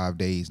 35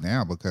 days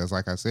now because,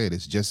 like I said,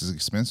 it's just as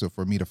expensive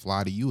for me to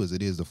fly to you as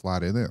it is to fly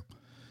to them.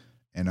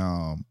 And,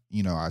 I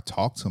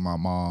talk to my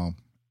mom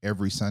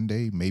every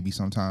Sunday, maybe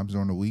sometimes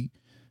during the week.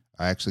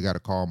 I actually got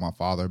to call my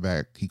father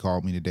back. He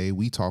called me today.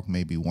 We talk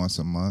maybe once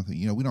a month.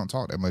 We don't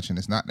talk that much, and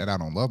it's not that I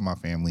don't love my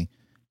family,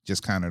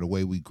 just kind of the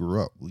way we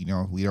grew up. We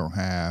don't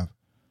have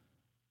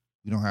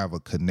a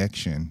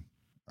connection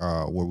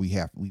where we've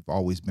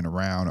always been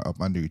around up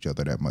under each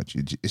other that much.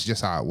 It's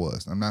just how it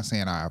was. I'm not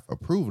saying I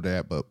approve of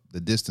that, but the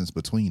distance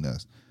between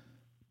us.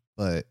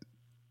 But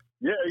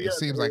it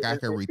seems like I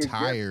could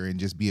retire and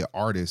just be an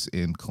artist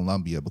in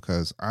Colombia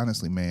because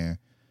honestly, man,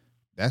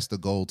 that's the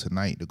goal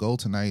tonight. The goal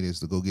tonight is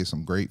to go get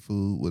some great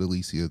food with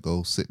Alicia,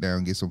 go sit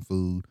down, get some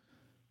food,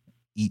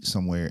 eat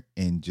somewhere,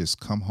 and just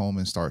come home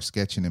and start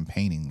sketching and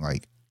painting.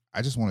 Like,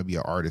 I just want to be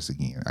an artist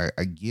again.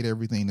 I get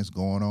everything that's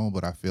going on,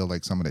 but I feel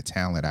like some of the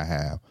talent I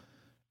have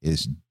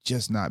is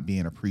just not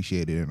being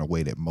appreciated in a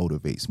way that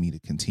motivates me to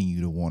continue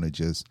to want to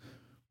just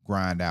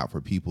grind out for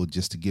people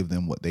just to give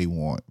them what they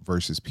want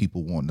versus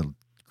people wanting to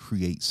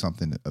create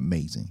something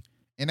amazing.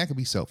 And that could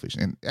be selfish.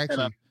 And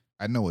actually,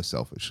 I know it's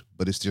selfish,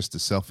 but it's just the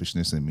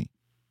selfishness in me.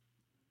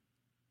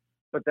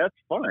 But that's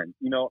fine.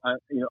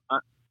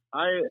 I'm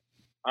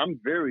a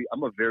very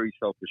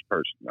selfish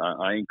person.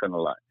 I ain't gonna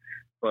lie,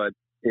 but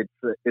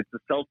it's a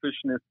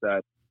selfishness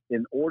that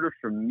in order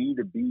for me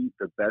to be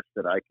the best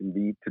that I can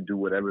be, to do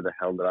whatever the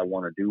hell that I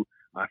want to do,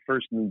 I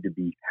first need to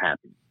be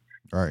happy.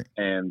 Right.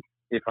 And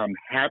if I'm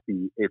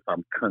happy, if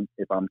I'm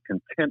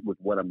content with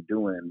what I'm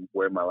doing,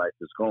 where my life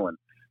is going,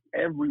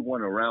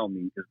 everyone around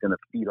me is going to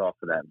feed off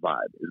of that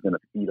vibe, is going to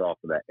feed off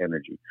of that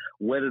energy,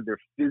 whether they're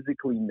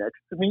physically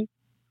next to me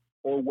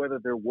or whether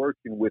they're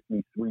working with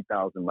me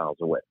 3,000 miles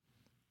away.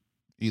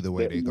 Either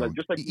way, they're going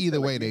to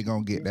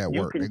get that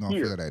work. They're going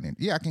to feel that in.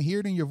 Yeah, I can hear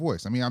it in your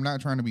voice. I mean, I'm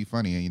not trying to be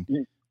funny.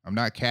 I'm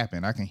not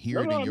capping. I can hear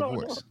it in your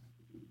voice.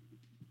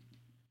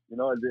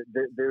 No.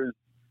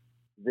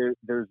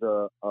 There's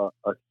a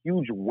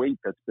huge weight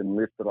that's been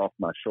lifted off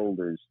my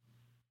shoulders.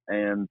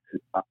 And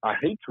I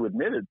hate to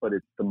admit it, but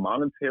it's the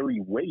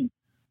monetary weight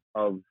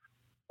of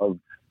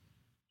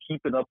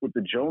keeping up with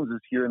the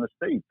Joneses here in the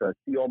States. I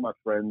see all my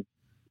friends.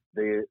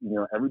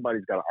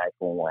 Everybody's got an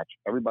iPhone watch.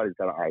 Everybody's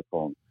got an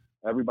iPhone.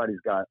 Everybody's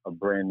got a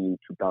brand new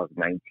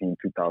 2019,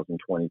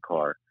 2020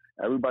 car.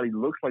 Everybody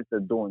looks like they're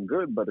doing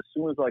good, but as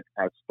soon as I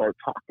start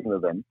talking to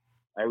them,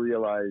 I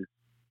realize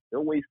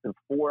they're wasting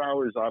 4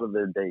 hours out of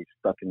their day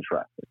stuck in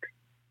traffic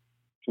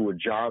to a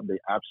job they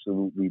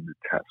absolutely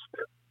detest.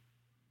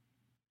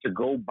 To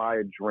go buy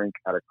a drink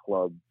at a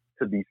club,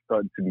 to be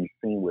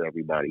seen with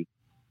everybody,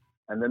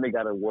 and then they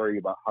got to worry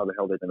about how the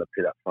hell they're going to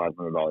pay that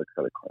 $500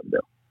 credit card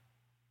bill.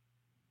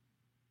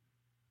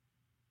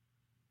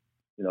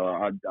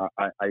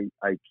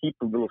 I keep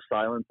a little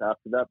silence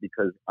after that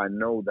because I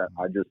know that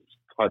I just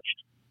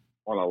touched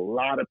on a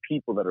lot of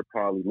people that are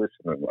probably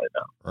listening right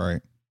now.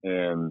 Right.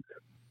 And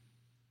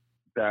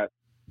that,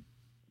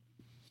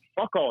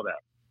 fuck all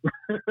that.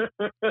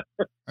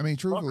 I mean,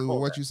 truthfully, with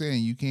what you're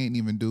saying, you can't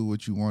even do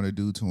what you want to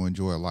do to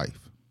enjoy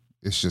life.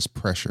 It's just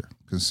pressure,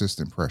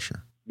 consistent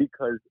pressure.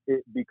 Because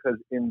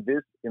in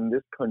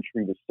this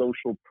country, the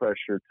social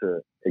pressure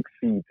to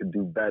exceed, to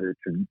do better,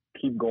 to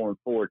keep going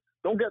forward.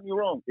 Don't get me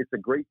wrong, it's a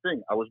great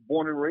thing. I was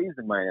born and raised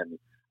in Miami.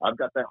 I've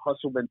got that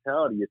hustle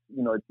mentality. It's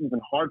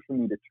even hard for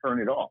me to turn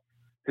it off,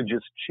 to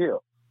just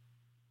chill.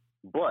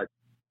 But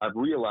I've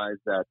realized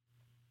that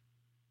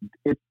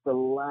it's the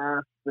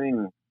last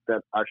thing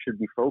that I should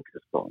be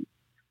focused on.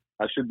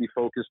 I should be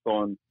focused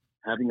on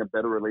having a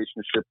better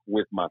relationship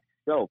with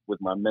myself, with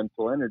my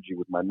mental energy,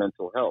 with my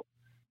mental health,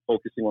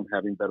 focusing on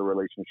having better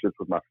relationships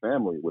with my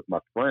family, with my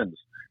friends,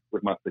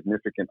 with my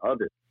significant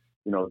other.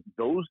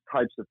 Those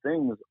types of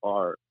things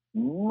are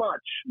much,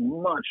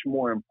 much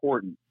more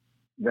important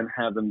than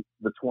having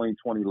the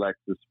 2020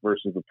 Lexus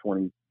versus the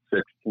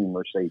 2016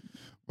 Mercedes.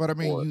 But I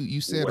mean, you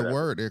said a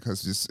word there,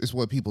 because it's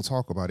what people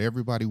talk about.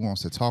 Everybody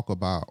wants to talk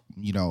about,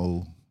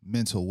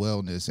 mental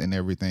wellness and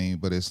everything,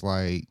 but it's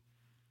like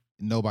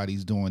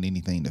nobody's doing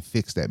anything to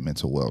fix that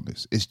mental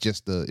wellness. It's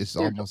just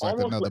almost like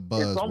another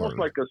buzzword. It's almost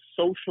like a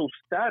social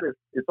status.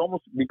 It's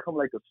almost become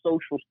like a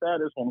social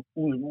status on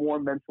who's more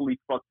mentally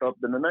fucked up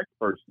than the next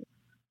person.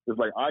 It's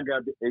like, I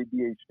got the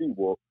ADHD.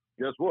 Well,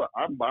 guess what?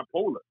 I'm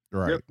bipolar.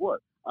 Right. Guess what?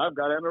 I've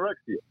got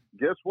anorexia.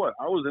 Guess what?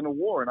 I was in a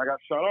war and I got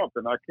shot up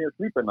and I can't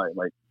sleep at night.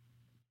 Like,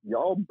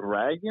 y'all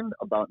bragging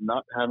about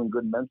not having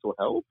good mental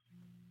health?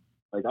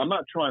 Like, I'm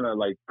not trying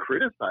to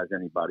criticize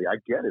anybody. I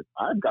get it.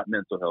 I've got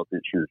mental health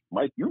issues.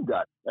 Mike,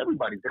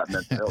 everybody's got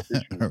mental health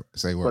issues.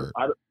 Say word.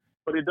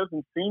 But it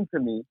doesn't seem to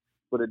me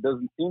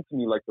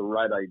like the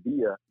right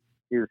idea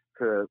is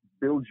to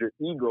build your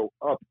ego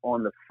up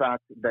on the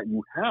fact that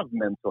you have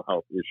mental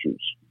health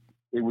issues.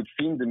 It would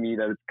seem to me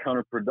that it's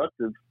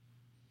counterproductive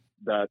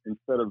that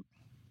instead of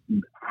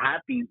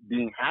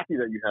being happy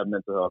that you have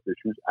mental health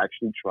issues,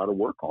 actually try to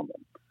work on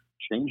them.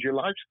 Change your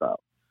lifestyle.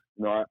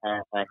 I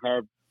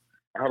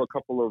have a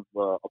couple of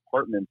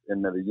apartments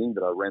in Medellin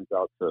that I rent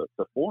out to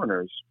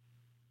foreigners.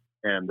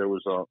 And there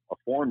was a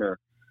foreigner,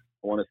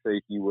 I want to say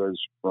he was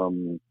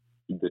from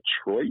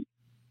Detroit.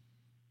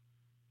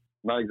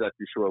 Not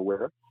exactly sure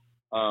where.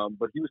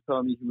 But he was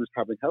telling me he was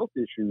having health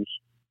issues.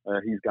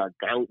 He's got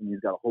gout and he's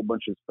got a whole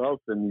bunch of stuff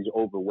and he's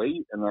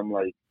overweight. And I'm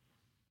like,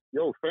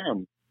 yo,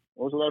 fam,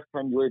 when was the last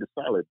time you ate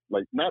a salad?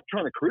 Like, not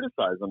trying to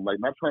criticize him,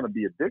 not trying to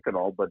be a dick at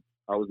all, but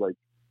I was like,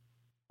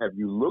 have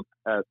you looked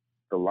at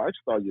the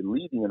lifestyle you're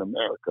leading in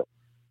America?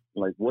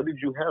 Like, what did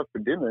you have for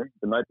dinner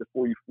the night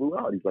before you flew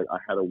out? He's like, I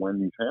had a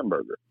Wendy's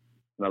hamburger.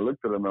 And I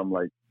looked at him and I'm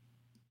like,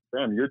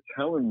 damn, you're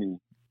telling me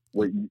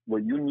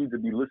what you need to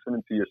be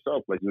listening to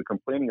yourself. Like, you're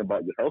complaining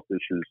about your health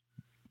issues,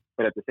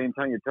 but at the same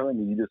time, you're telling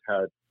me you just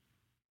had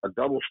a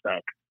double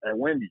stack at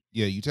Wendy's.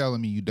 Yeah, you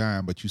telling me you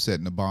dying, but you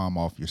setting the bomb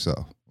off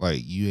yourself.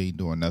 Like, you ain't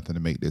doing nothing to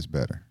make this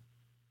better.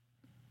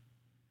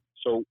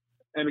 So,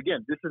 and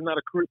again, this is not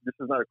a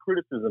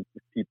criticism of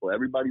people.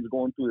 Everybody's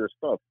going through their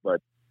stuff, but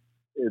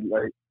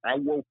I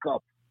woke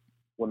up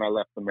when I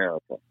left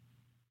America.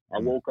 I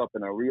woke up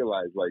and I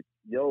realized,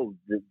 yo,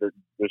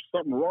 there's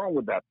something wrong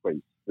with that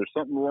place. There's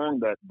something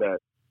wrong that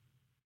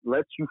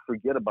lets you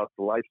forget about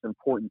the life's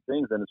important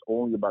things, and it's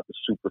only about the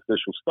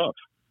superficial stuff.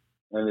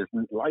 And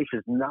life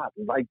is not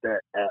like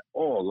that at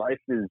all.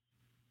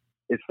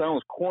 It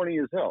sounds corny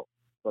as hell,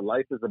 but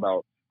life is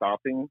about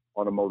stopping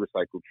on a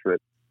motorcycle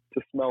trip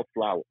to smell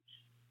flowers.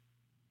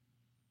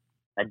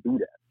 I do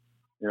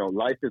that.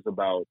 Life is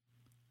about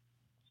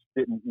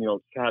sitting,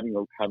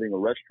 having a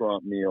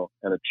restaurant meal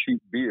and a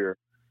cheap beer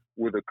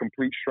with a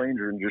complete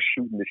stranger and just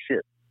shooting the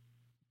shit.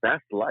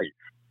 That's life.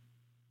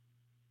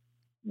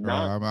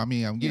 I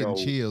mean, I'm getting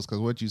chills because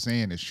what you're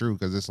saying is true,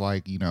 because it's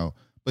like,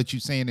 but you're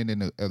saying it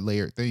in a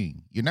layered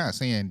thing. You're not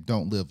saying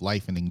don't live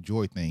life and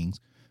enjoy things,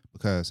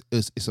 because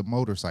it's a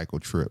motorcycle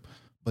trip,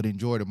 but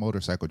enjoy the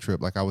motorcycle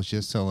trip. Like I was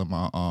just telling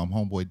my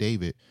homeboy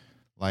David,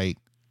 like,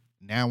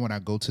 now when I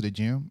go to the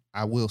gym,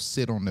 I will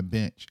sit on the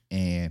bench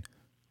and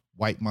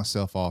wipe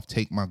myself off,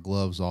 take my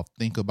gloves off,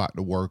 think about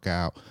the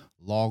workout,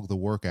 log the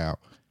workout.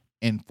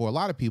 And for a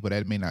lot of people,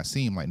 that may not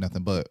seem like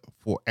nothing, but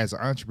as an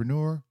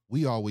entrepreneur,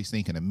 we always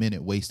thinking a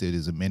minute wasted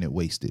is a minute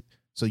wasted.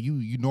 So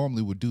you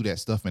normally would do that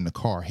stuff in the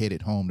car,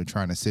 headed home to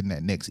trying to send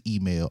that next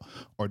email,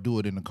 or do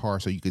it in the car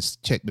so you could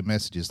check the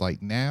messages.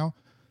 Like, now,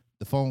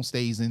 the phone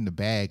stays in the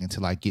bag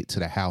until I get to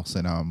the house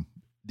and I'm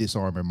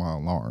disarming my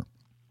alarm.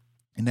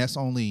 And that's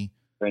only...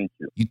 Thank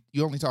you.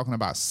 You're only talking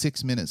about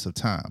 6 minutes of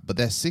time, but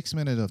that's 6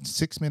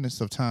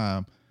 minutes of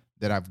time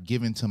that I've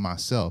given to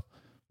myself,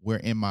 where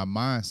in my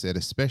mindset,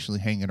 especially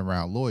hanging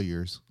around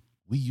lawyers,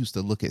 we used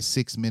to look at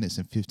 6 minutes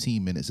and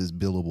 15 minutes as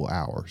billable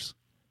hours.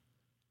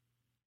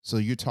 So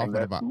you're talking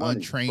about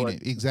untraining,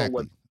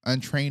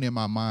 untraining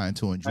my mind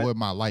to enjoy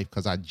my life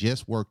because I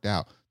just worked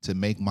out to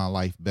make my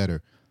life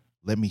better.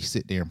 Let me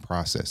sit there and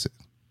process it.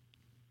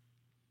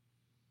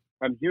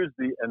 And here's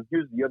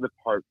the other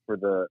part for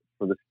the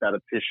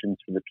statisticians,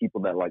 for the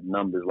people that like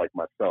numbers like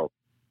myself.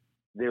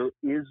 There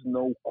is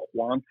no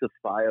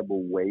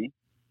quantifiable way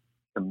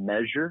to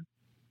measure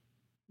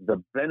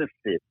the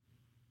benefit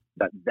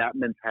that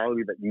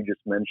mentality that you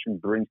just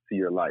mentioned brings to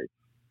your life,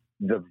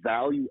 the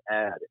value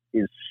add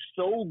is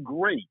so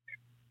great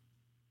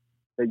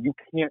that you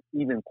can't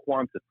even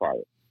quantify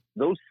it.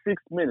 Those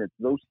 6 minutes,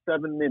 those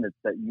 7 minutes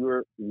that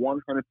you're 100%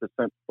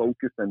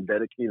 focused and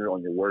dedicated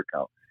on your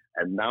workout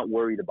and not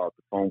worried about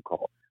the phone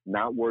call,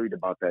 not worried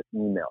about that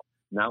email,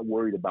 not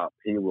worried about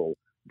payroll,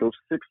 those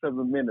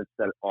 6-7 minutes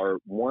that are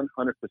 100%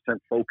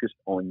 focused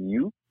on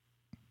you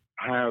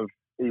have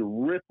a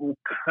ripple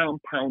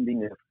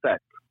compounding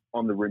effect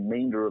on the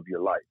remainder of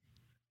your life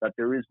that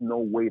there is no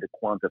way to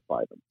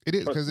quantify them. It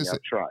is, because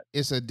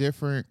it's a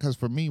different, because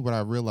for me, what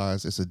I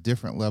realized, it's a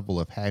different level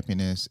of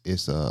happiness.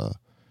 It's a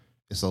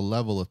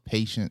level of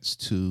patience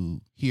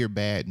to hear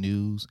bad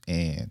news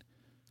and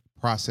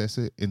process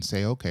it and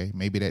say, okay,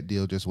 maybe that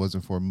deal just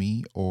wasn't for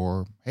me,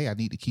 or, hey, I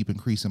need to keep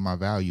increasing my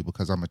value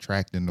because I'm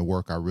attracting the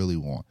work I really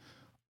want.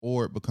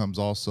 Or it becomes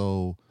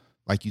also,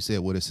 like you said,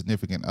 with a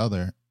significant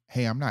other,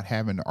 hey, I'm not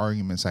having the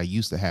arguments I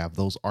used to have.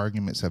 Those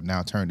arguments have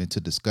now turned into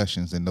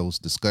discussions, and those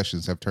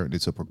discussions have turned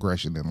into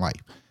progression in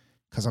life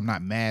because I'm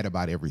not mad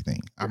about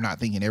everything. I'm not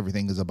thinking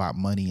everything is about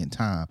money and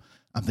time.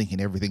 I'm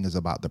thinking everything is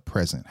about the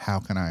present. How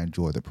can I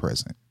enjoy the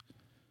present?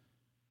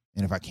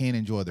 And if I can't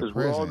enjoy the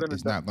present,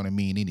 it's not going to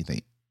mean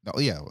anything. No,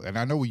 yeah, and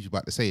I know what you're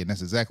about to say, and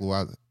that's exactly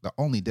why the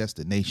only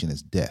destination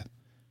is death.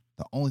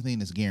 The only thing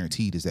that's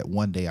guaranteed is that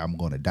one day I'm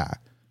going to die.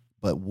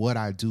 But what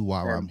I do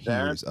while I'm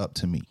here is up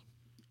to me.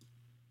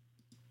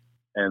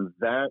 And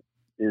that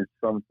is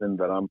something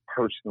that I'm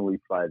personally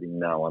fighting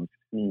now. I'm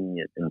seeing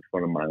it in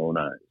front of my own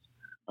eyes.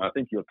 I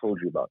think I've told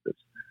you about this.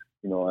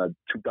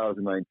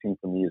 2019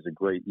 for me is a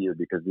great year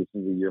because this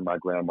is the year my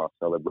grandma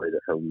celebrated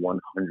her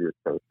 100th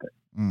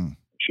birthday.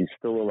 She's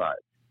still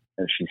alive,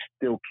 and she's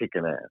still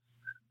kicking ass.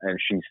 And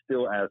she's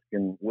still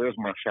asking, "Where's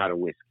my shot of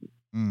whiskey?"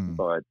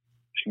 But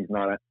she's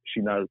not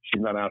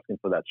asking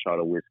for that shot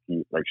of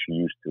whiskey like she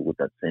used to with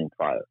that same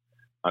fire.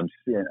 I'm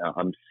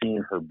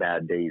seeing her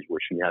bad days where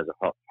she has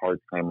a hard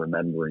time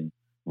remembering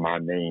my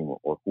name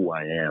or who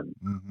I am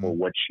or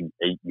what she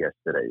ate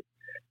yesterday.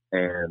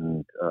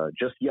 And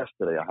just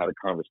yesterday, I had a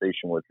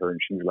conversation with her, and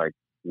she's like,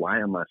 "Why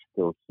am I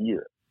still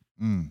here?"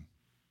 And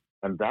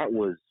that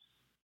was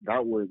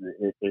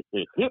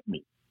it hit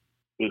me.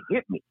 It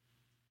hit me.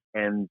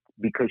 And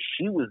because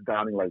she was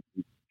doubting, like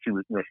she's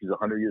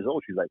 100 years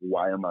old. She's like,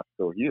 "Why am I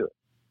still here?"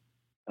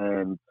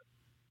 And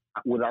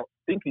without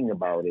thinking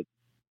about it,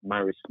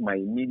 my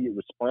immediate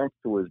response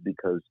to her is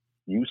because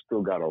you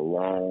still got a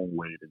long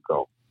way to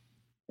go.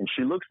 And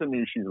she looks at me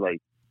and she's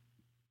like,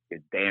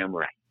 "You're damn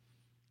right."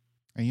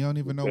 And you don't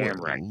even know what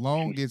right.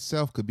 Long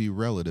itself could be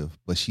relative,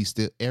 but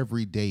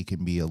every day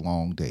can be a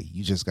long day.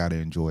 You just got to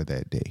enjoy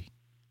that day.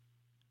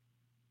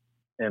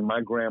 And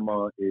my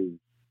grandma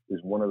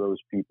is one of those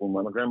people.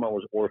 My grandma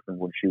was orphaned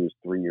when she was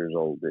 3 years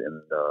old,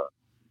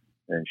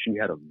 and she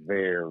had a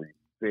very,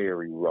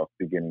 very rough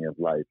beginning of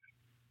life,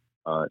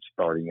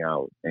 starting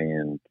out.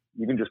 And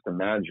you can just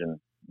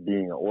imagine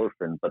being an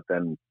orphan, but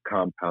then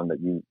compound that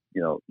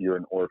you're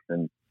an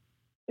orphan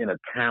in a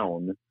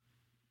town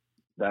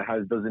that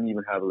doesn't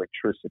even have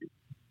electricity.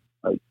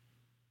 Like,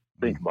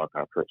 think about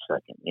that for a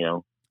second.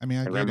 I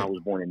mean, my grandma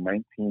was born in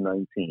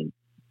 1919,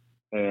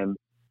 and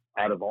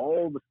out of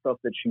all the stuff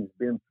that she's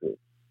been through,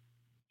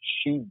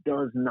 she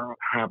does not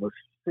have a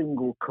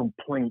single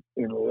complaint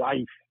in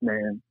life,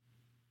 man.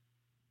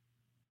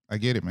 I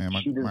get it, man.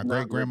 My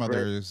great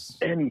grandmother is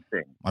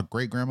anything. My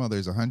great grandmother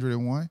is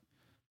 101.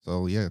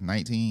 So yeah,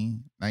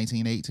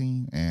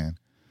 1918, and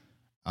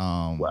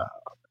wow.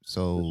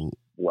 So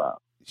wow.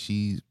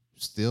 She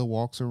still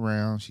walks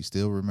around. She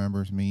still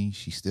remembers me.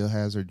 She still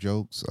has her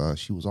jokes.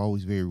 She was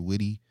always very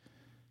witty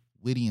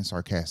and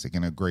sarcastic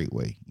in a great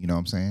way. You know what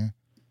I'm saying?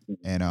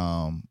 And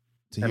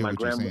to hear what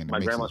you're saying, my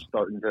grandma's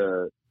starting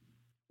to,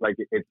 like,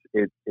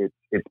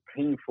 it's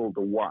painful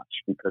to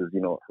watch because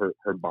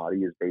her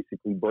body is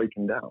basically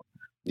breaking down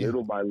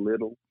little by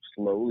little,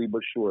 slowly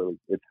but surely.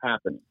 It's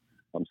happening.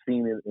 I'm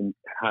seeing it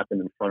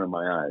happen in front of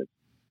my eyes,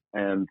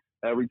 and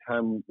every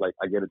time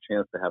I get a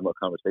chance to have a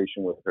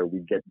conversation with her,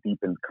 we get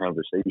deep into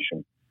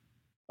conversation.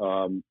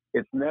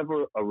 It's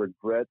never a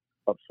regret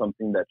of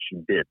something that she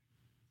did.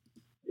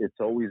 It's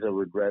always a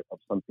regret of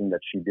something that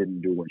she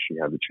didn't do when she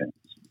had the chance.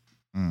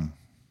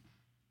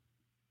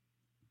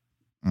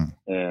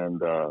 And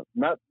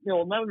not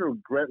a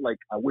regret like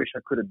I wish I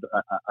could have.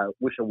 I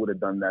wish I would have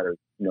done that. Or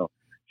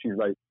she's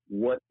like,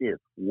 what if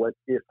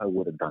I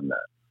would have done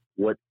that?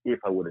 What if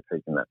I would have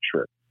taken that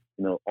trip?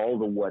 All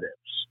the what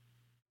ifs.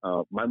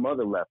 My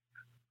mother left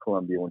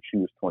Colombia when she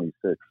was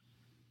 26,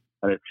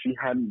 and if she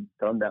hadn't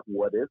done that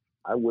what if,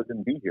 I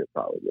wouldn't be here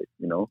probably.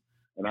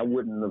 And I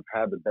wouldn't have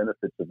had the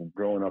benefits of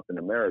growing up in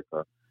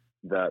America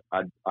that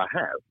I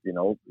have.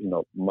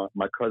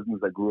 My cousins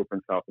that grew up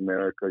in South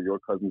America, your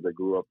cousins that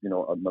grew up, in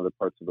other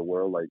parts of the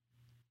world, like,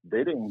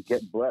 they didn't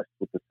get blessed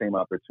with the same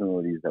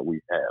opportunities that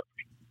we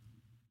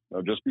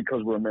have. Just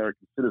because we're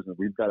American citizens,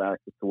 we've got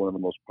access to one of the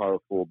most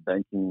powerful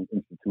banking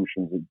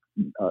institutions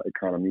and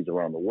economies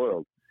around the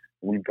world.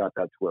 And we've got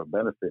that to our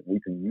benefit, and we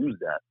can use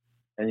that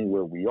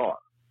anywhere we are.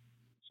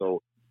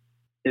 So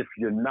if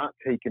you're not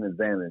taking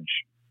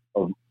advantage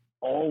of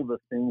all the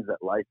things that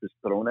life is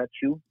thrown at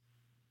you,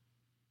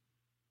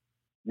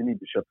 you need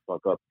to shut the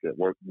fuck up, get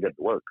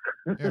to work.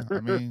 Yeah, I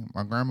mean,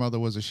 my grandmother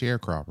was a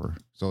sharecropper,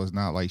 so it's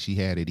not like she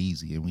had it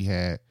easy, and we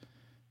had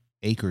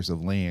acres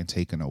of land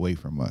taken away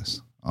from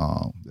us.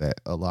 That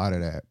a lot of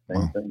that,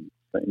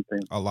 Same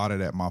thing. A lot of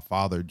that, my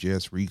father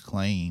just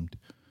reclaimed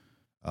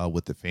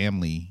with the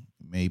family.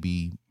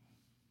 Maybe,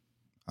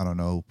 I don't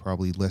know,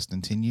 probably less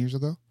than 10 years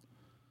ago.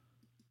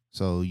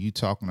 So you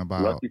talking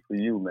about lucky for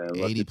you, man.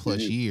 80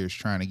 plus years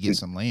trying to get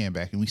some land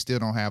back, and we still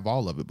don't have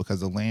all of it because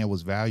the land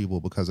was valuable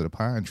because of the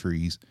pine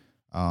trees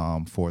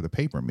for the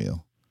paper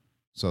mill.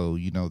 So,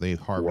 you know, they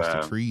harvest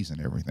the trees and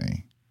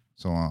everything.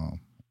 So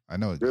I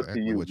know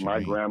exactly what you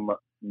mean.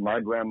 My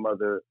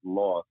grandmother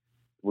lost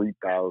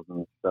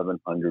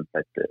 3,700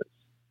 hectares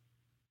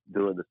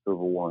during the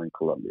Civil War in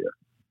Colombia.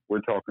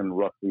 We're talking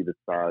roughly the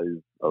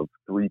size of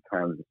 3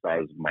 times the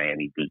size of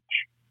Miami Beach.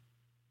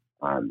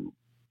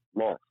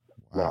 Lost.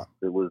 Wow.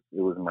 It was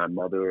my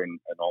mother and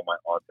all my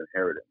aunt's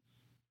inheritance.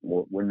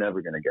 We're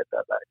never going to get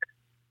that back.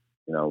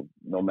 You know,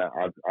 no matter,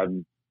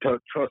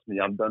 trust me,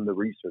 I've done the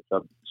research.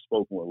 I've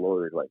spoken with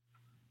lawyers. Like,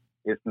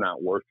 it's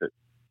not worth it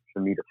for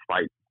me to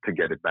fight to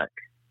get it back.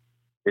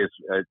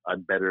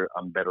 I'm better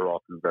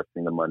off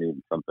investing the money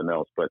in something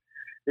else. But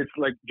it's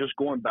like just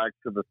going back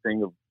to the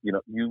thing of, you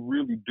know, you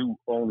really do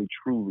only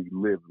truly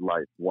live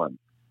life once.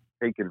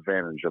 Take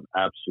advantage of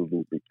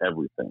absolutely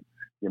everything.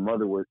 Your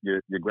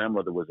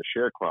grandmother was a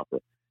sharecropper,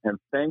 and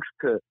thanks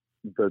to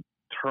the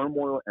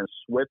turmoil and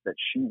sweat that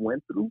she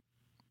went through,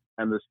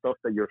 and the stuff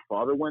that your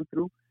father went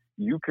through,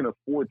 you can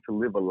afford to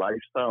live a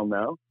lifestyle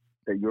now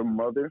that your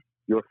mother,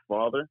 your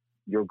father,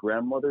 your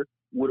grandmother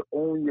would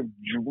only have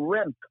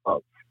dreamt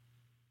of.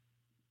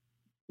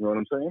 You know what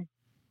I'm saying?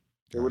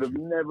 They would have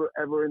never,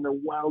 ever in their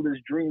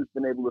wildest dreams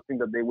been able to think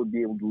that they would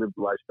be able to live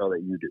the lifestyle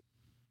that you did.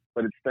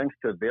 But it's thanks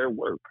to their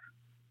work,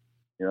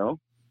 you know?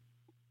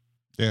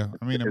 Yeah,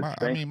 I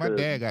mean, my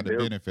dad got the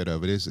benefit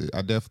of it.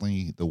 I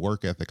definitely, the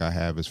work ethic I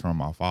have is from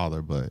my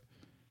father, but,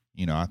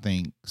 you know, I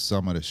think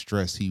some of the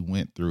stress he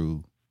went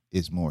through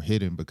is more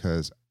hidden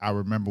because I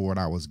remember when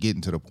I was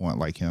getting to the point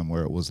like him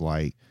where it was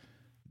like,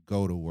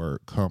 go to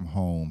work, come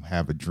home,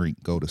 have a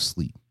drink, go to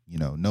sleep, you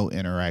know, no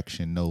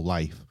interaction, no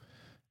life.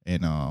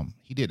 And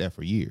he did that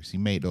for years. He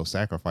made those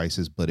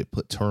sacrifices, but it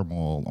put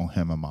turmoil on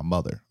him and my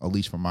mother, at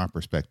least from my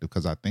perspective,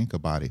 because I think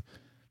about it.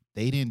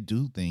 They didn't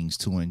do things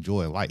to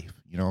enjoy life.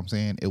 You know what I'm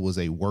saying? It was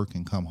a work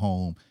and come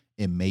home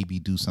and maybe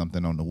do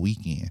something on the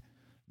weekend,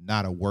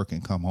 not a work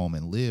and come home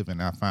and live.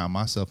 And I found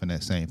myself in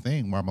that same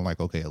thing where I'm like,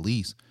 okay, at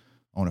least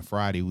on a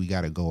Friday, we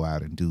got to go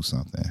out and do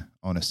something.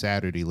 On a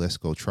Saturday, let's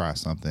go try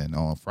something.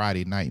 On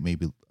Friday night,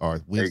 maybe,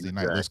 or Wednesday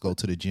night, let's go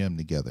to the gym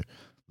together.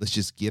 Let's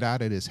just get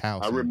out of this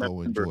house and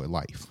go enjoy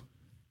life.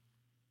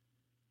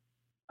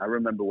 I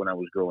remember when I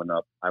was growing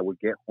up, I would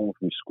get home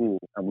from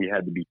school and we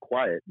had to be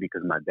quiet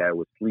because my dad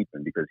was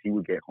sleeping, because he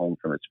would get home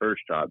from his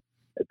first job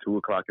at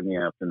 2:00 in the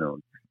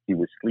afternoon. He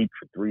would sleep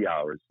for 3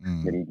 hours.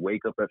 Then he'd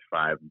wake up at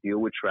 5, deal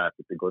with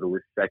traffic to go to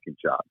his second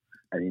job.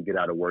 And he'd get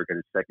out of work at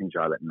his second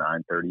job at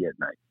 9:30 at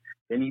night.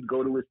 Then he'd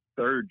go to his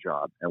third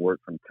job and work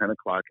from 10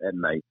 o'clock at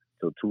night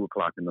till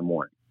 2:00 in the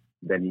morning.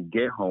 Then he'd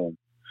get home,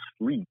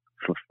 sleep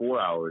for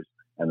 4 hours,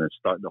 and then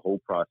start the whole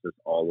process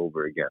all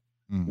over again.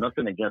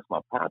 Nothing against my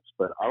pops,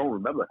 but I don't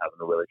remember having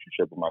a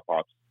relationship with my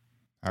pops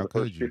for the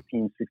first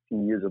 15,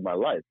 16 years of my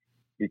life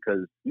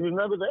because he was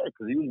never there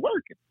because he was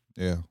working.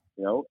 Yeah.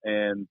 You know,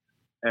 and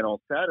on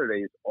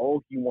Saturdays,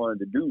 all he wanted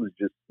to do was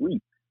just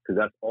sleep because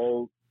that's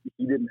all,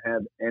 he didn't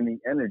have any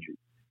energy.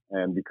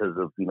 And because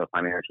of, you know,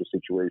 financial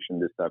situation,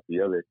 this, that, the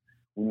other,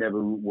 we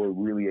never were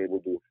really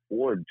able to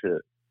afford to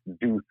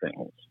do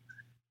things.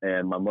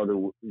 And my mother,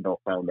 you know,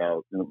 found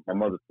out, you know, my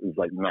mother was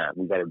like, nah,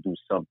 we got to do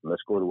something.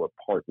 Let's go to a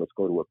park. Let's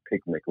go to a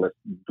picnic. Let's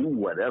do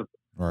whatever.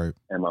 Right.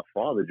 And my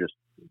father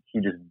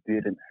he just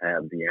didn't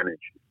have the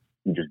energy.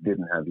 He just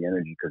didn't have the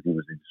energy because he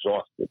was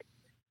exhausted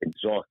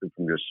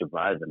from just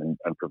surviving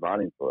and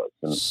providing for us.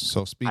 And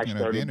so speaking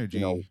of energy,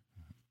 you know,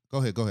 go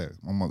ahead.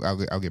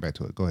 I'll get back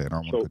to it. Go ahead.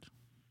 I don't want to cut you.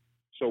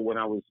 So when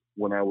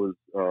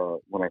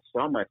I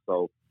saw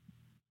myself,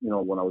 you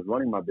know, when I was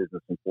running my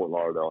business in Fort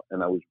Lauderdale,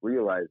 and I was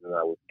realizing that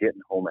I was getting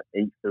home at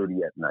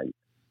 8:30 at night,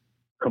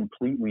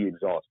 completely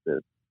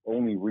exhausted,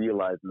 only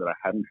realizing that I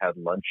hadn't had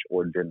lunch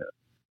or dinner,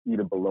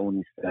 eat a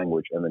bologna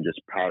sandwich, and then just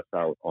pass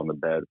out on the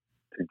bed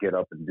to get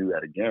up and do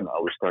that again, I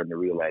was starting to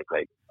realize,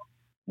 like,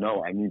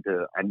 no,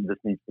 this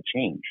needs to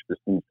change. This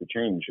needs to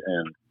change.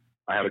 And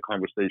I had a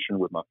conversation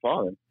with my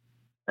father,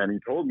 and he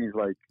told me, he's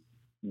like,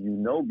 you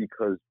know,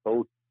 because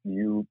both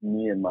you,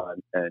 me,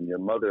 and your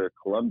mother are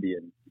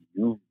Colombian,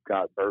 you've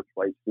got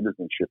birthright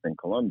citizenship in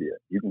Colombia.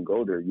 You can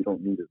go there. You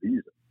don't need a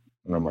visa.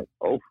 And I'm like,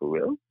 oh, for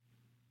real?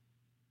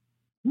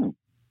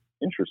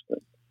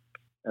 Interesting.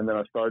 And then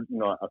I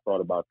thought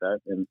about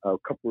that. And a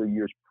couple of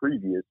years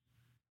previous,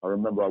 I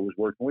remember I was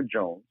working with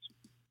Jones,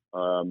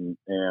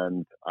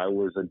 and I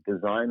was a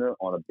designer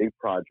on a big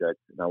project,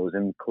 and I was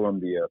in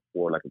Colombia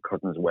for like a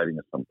cousin's wedding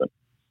or something.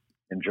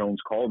 And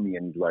Jones called me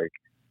and he's like,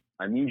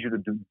 I need you to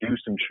do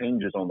some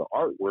changes on the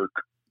artwork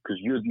because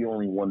you're the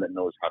only one that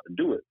knows how to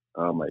do it.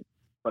 I'm like,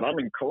 but I'm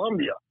in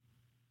Colombia.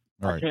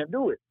 Right. I can't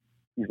do it.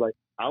 He's like,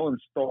 I'll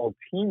install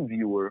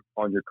TeamViewer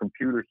on your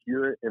computer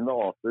here in the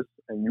office,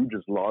 and you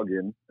just log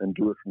in and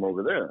do it from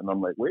over there. And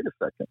I'm like, wait a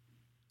second.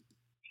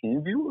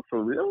 TeamViewer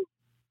for real?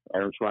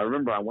 And so I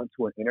remember I went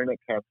to an internet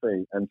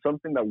cafe, and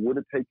something that would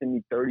have taken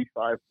me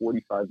 35,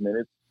 45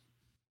 minutes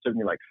took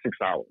me like 6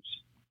 hours.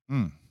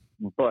 Mm.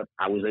 But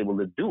I was able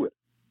to do it.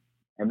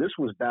 And this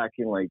was back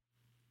in like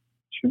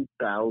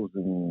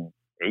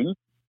 2008.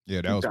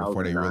 Yeah, that was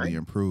before they really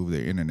improved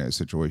their internet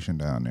situation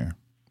down there.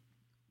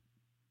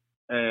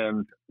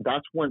 And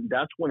that's when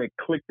it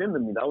clicked into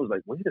me. That was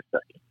like, wait a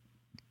second.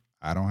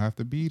 I don't have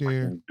to be there. I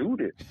can do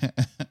this.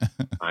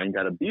 I ain't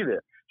got to be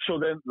there. So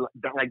then,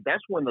 like,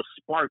 that's when the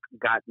spark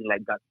got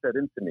set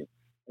into me.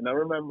 And I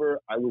remember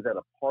I was at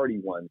a party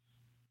once.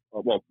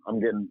 Well, I'm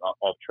getting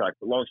off track.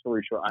 But long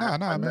story short,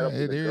 man,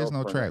 there is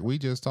no track. We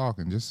just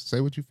talking. Just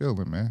say what you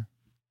feeling, man.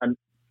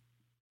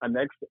 An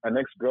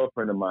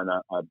ex-girlfriend of mine,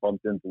 I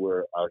bumped into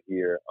her out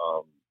here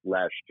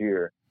last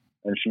year,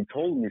 and she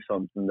told me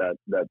something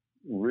that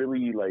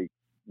really like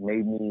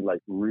made me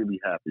like really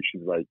happy.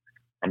 She's like,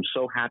 "I'm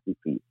so happy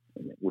for you."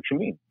 I'm like, what you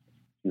mean?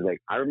 She's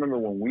like, "I remember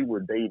when we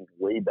were dating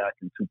way back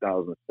in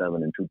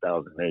 2007 and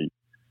 2008,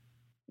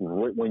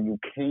 when you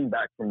came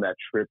back from that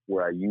trip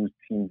where I used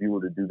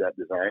TeamViewer to do that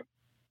design,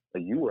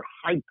 like you were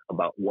hyped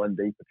about one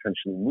day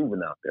potentially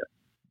moving out there.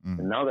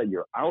 And now that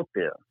you're out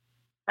there,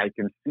 I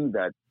can see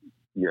that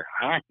you're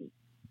happy,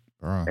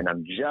 and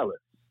I'm jealous."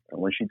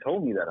 And when she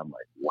told me that, I'm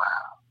like, wow,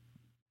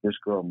 this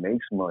girl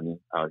makes money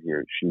out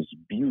here. She's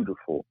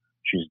beautiful.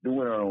 She's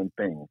doing her own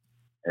thing,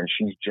 and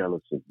she's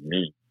jealous of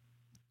me.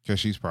 Because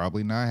she's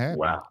probably not happy.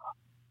 Wow.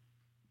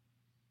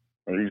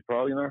 And she's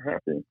probably not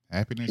happy.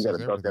 Happiness she got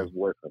is a duck ass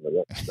boyfriend.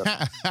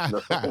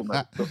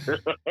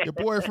 That's your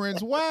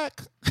boyfriend's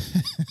whack.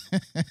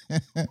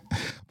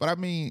 But I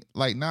mean,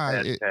 like,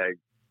 nah.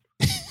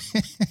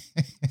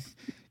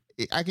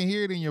 I can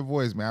hear it in your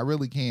voice, man. I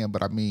really can.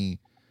 But I mean,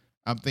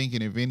 I'm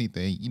thinking if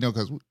anything,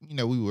 because,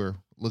 we were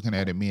looking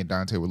at it. Me and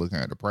Dante were looking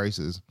at the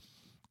prices.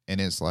 And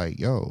it's like,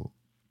 yo,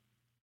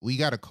 we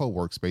got a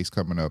co-work space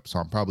coming up. So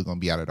I'm probably going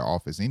to be out of the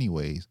office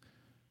anyways.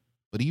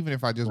 But even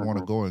if I just want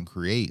to go and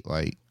create,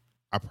 like,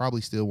 I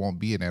probably still won't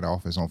be in that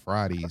office on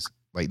Fridays.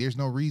 Like, there's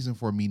no reason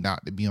for me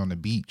not to be on the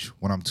beach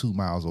when I'm 2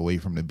 miles away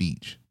from the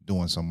beach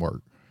doing some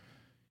work.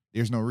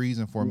 There's no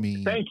reason for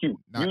me. Thank you.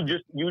 You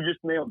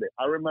just nailed it.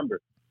 I remember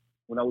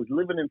when I was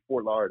living in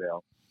Fort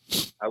Lauderdale,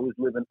 I was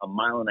living a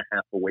mile and a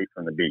half away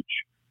from the beach.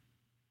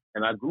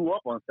 And I grew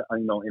up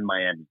in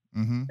Miami.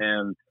 Mm-hmm.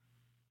 And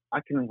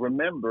I can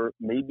remember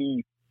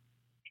maybe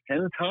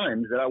 10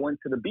 times that I went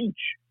to the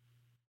beach.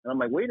 And I'm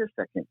like, wait a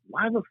second,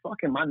 why the fuck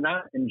am I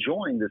not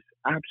enjoying this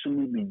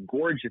absolutely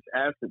gorgeous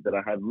asset that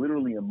I have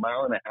literally a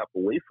mile and a half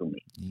away from me?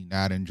 You're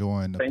not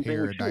enjoying the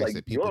paradise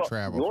that people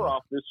travel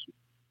for.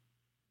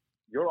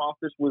 Your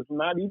office was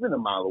not even a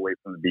mile away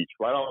from the beach,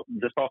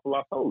 just off of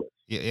Las Olas.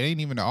 Yeah, it ain't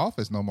even the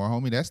office no more,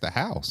 homie. That's the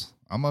house.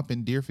 I'm up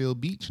in Deerfield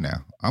Beach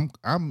now.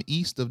 I'm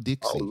east of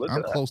Dixie.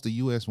 I'm close to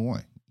US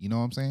 1. You know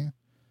what I'm saying?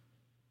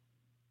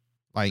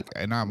 Like,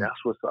 and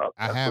that's what's up.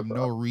 I have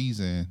no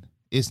reason.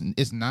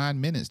 It's 9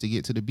 minutes to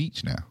get to the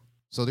beach now.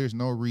 So there's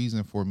no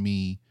reason for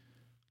me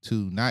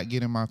to not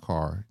get in my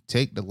car,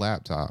 take the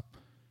laptop,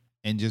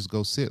 and just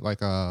go sit like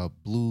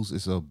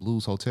it's a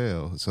Blues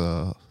hotel. It's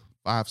a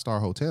 5-star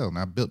hotel, and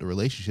I built a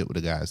relationship with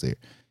the guys there.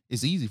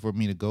 It's easy for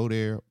me to go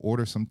there,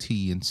 order some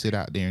tea, and sit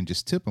out there and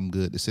just tip them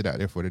good to sit out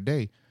there for the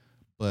day.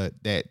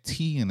 But that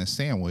tea and a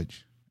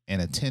sandwich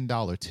and a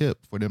 $10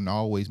 tip for them to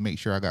always make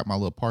sure I got my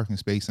little parking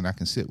space and I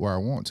can sit where I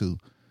want to,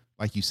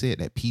 like you said,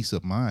 that peace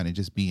of mind and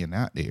just being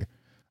out there.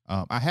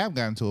 I have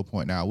gotten to a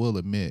point now, I will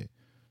admit,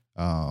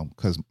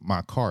 because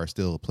my car is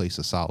still a place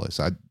of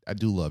solace. I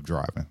do love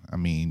driving. I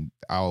mean,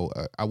 I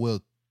will.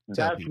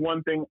 That's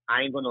one thing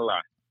I ain't gonna lie.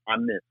 I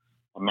miss.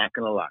 I'm not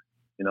gonna lie.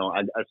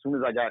 As soon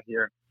as I got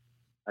here,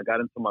 I got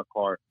into my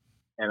car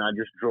and I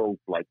just drove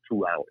for like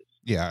 2 hours.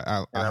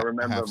 Yeah, I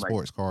remember I have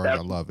sports cars. I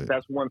love it.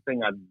 That's one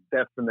thing I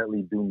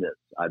definitely do miss.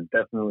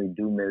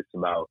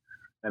 About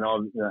and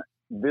all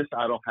this.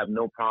 I don't have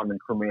no problem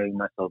incriminating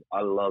myself.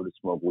 I love to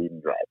smoke weed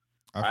and drive.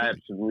 I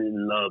absolutely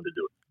love to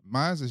do it.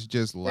 Mine's is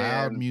just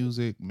loud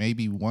music,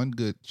 maybe one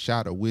good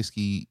shot of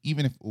whiskey,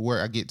 even if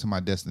where I get to my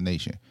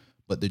destination.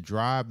 But the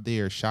drive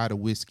there, shot of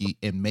whiskey,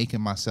 and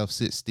making myself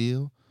sit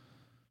still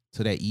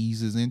till that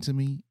eases into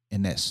me,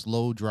 and that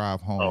slow drive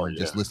home,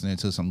 just listening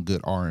to some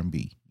good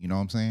R&B. You know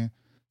what I'm saying?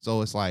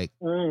 So it's like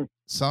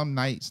some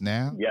nights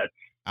now,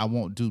 I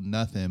won't do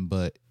nothing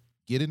but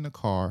get in the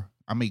car.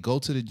 I may go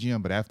to the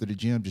gym, but after the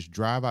gym, just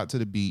drive out to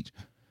the beach.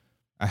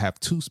 I have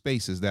 2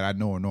 spaces that I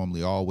know are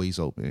normally always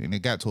open. And it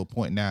got to a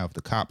point now, if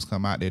the cops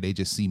come out there, they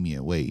just see me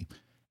and wave.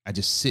 I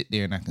just sit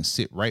there and I can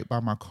sit right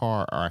by my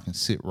car, or I can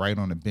sit right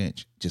on the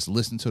bench, just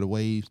listen to the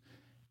waves.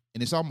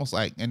 And it's almost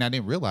like, and I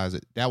didn't realize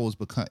it,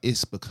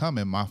 it's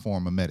becoming my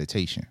form of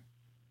meditation.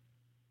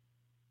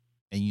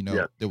 And,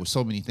 there were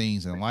so many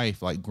things in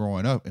life, like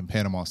growing up in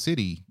Panama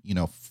City,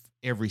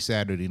 every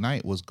Saturday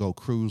night was go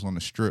cruise on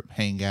the strip,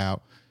 hang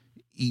out,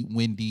 eat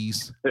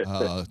Wendy's,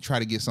 try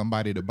to get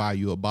somebody to buy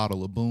you a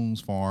bottle of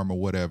Boone's Farm or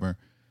whatever.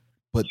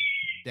 But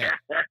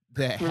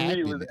that For me,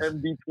 it was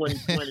happiness,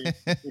 MD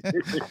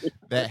 2020.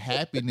 that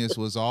happiness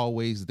was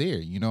always there.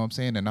 You know what I'm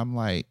saying? And I'm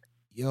like,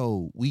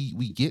 yo,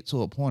 we get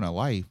to a point of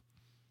life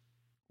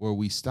where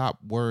we stop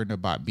worrying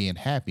about being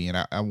happy. And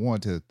I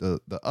wanted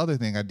to, the other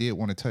thing I did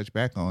want to touch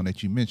back on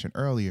that you mentioned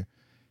earlier,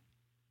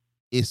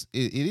 it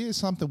is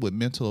something with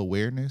mental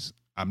awareness.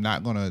 I'm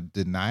not going to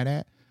deny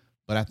that,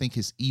 but I think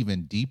it's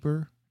even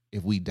deeper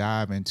if we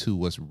dive into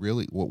what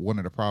one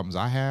of the problems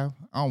I have.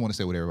 I don't want to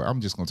say whatever.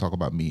 I'm just going to talk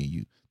about me and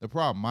you. The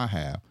problem I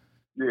have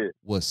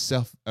was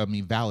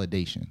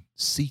validation,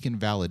 seeking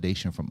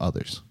validation from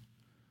others.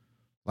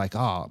 Like,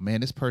 oh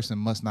man, this person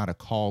must not have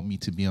called me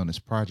to be on this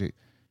project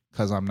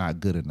because I'm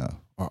not good enough.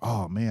 Or,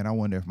 oh man, I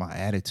wonder if my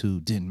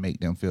attitude didn't make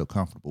them feel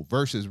comfortable,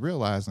 versus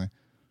realizing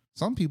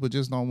some people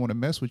just don't want to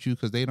mess with you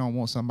because they don't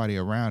want somebody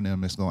around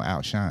them that's going to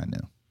outshine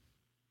them.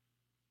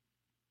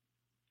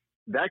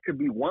 That could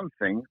be one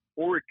thing,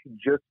 or it could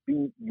just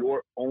be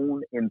your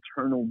own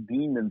internal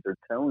demons are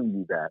telling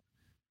you that.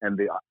 And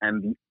the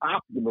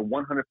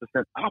 100%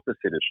 opposite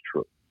is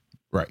true.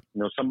 Right.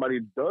 You know, somebody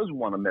does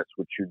want to mess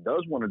with you,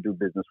 does want to do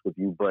business with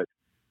you, but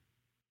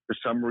for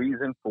some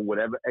reason, for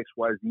whatever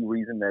XYZ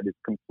reason that is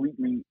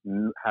completely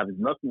has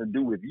nothing to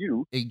do with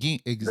you. Again,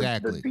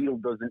 exactly. The deal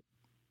doesn't.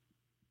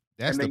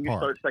 That's and then the you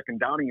part. start second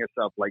downing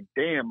yourself, like,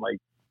 damn, like,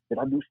 did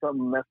I do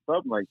something messed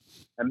up? Like,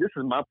 and this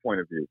is my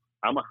point of view.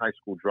 I'm a high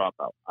school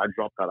dropout. I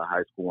dropped out of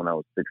high school when I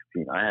was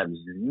 16. I have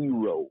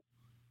zero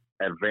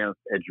advanced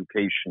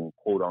education,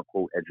 quote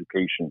unquote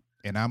education.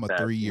 And I'm a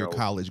 3-year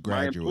college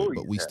graduate,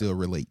 but we still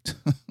relate.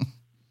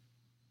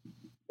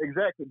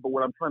 Exactly. But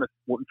what I'm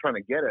trying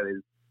to get at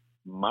is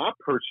my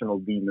personal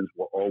demons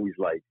were always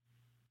like,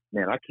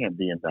 man, I can't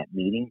be in that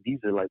meeting. These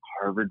are like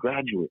Harvard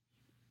graduates.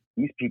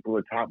 These people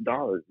are top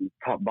dollars, these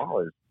top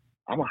ballers.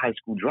 I'm a high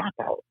school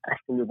dropout. I have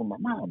to live with my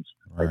moms.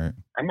 Right. Like,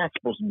 I'm not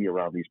supposed to be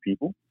around these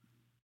people.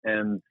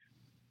 And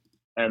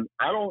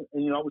I don't,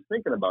 I was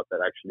thinking about that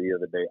actually the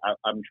other day.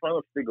 I'm trying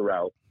to figure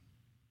out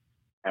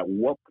at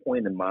what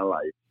point in my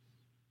life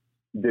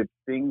did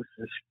things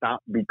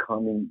stop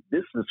becoming,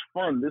 this is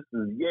fun, this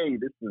is yay,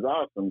 this is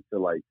awesome, to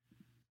like,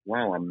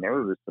 wow, I'm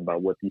nervous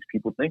about what these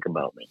people think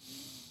about me.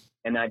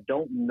 And I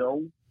don't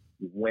know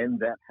when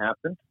that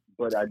happened,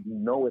 but I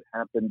know it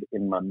happened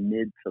in my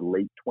mid to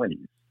late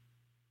 20s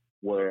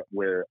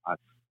where I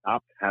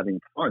stopped having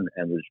fun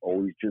and was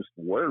always just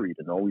worried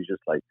and always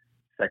just like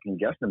second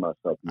guessing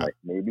myself. Like,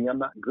 maybe I'm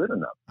not good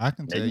enough. I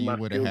can tell you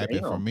when it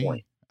happened for me.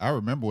 Point. I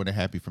remember when it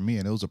happened for me,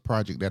 and it was a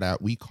project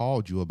that we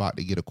called you about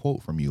to get a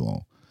quote from you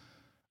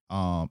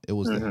on. It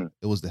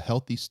was the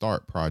Healthy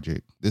Start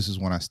project. This is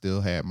when I still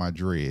had my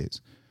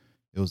dreads.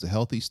 It was the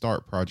Healthy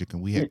Start project,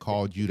 and we had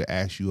called you to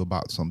ask you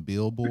about some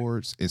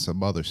billboards and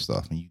some other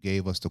stuff, and you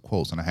gave us the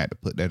quotes, and I had to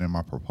put that in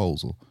my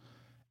proposal.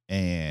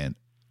 And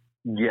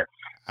yes,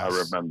 I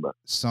remember.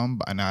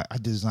 I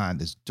designed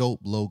this dope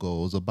logo.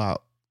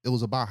 It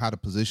was about how to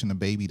position a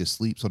baby to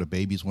sleep so the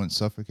babies wouldn't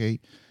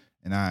suffocate.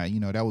 And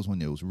that was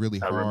when it was really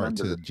hard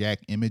to jack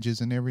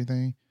images and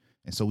everything.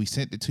 And so we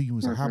sent it to you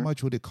and said, how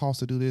much would it cost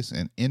to do this?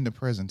 And in the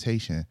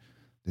presentation,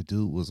 the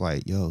dude was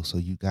like, yo, so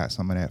you got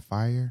some of that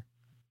fire?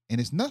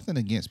 And it's nothing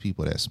against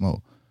people that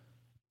smoke,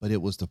 but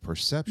it was the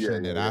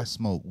perception that I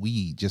smoked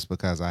weed just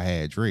because I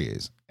had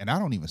dreads. And I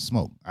don't even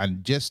smoke. I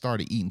just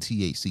started eating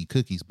THC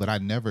cookies, but I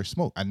never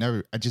smoked.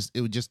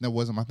 It just never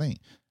wasn't my thing.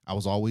 I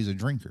was always a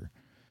drinker.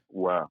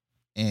 Wow.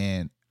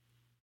 And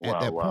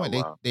at that point,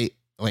 they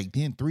like,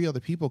 then 3 other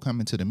people come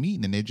into the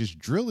meeting and they're just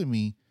drilling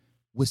me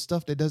with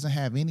stuff that doesn't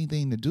have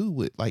anything to do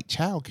with like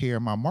childcare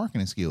and my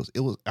marketing skills.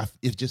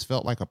 It just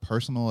felt like a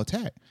personal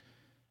attack.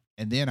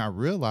 And then I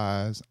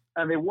realized,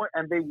 and they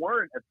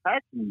weren't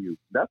attacking you.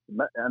 That's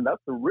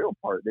the real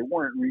part. They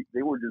weren't.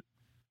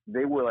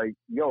 They were like,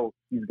 yo,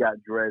 he's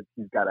got dreads.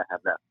 He's got to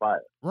have that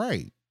fire.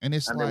 Right. And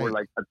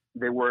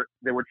they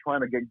were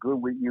trying to get good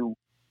with you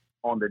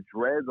on the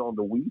dreads, on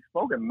the weed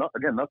smoke. And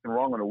again, nothing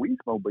wrong on the weed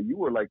smoke, but you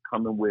were like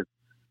coming with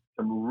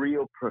some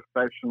real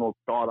professional,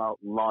 thought out,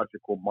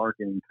 logical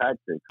marketing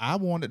tactics. I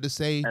wanted to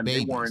save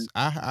babies.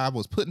 I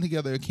was putting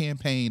together a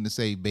campaign to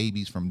save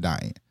babies from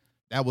dying.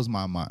 That was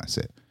my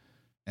mindset.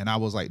 And I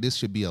was like, this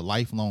should be a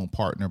lifelong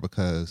partner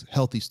because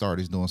Healthy Start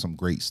is doing some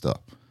great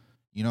stuff.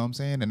 You know what I'm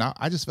saying? And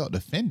I just felt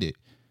offended.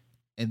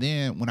 And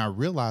then when I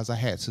realized I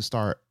had to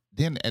start,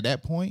 then at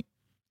that point,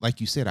 like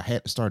you said, I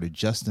had to start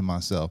adjusting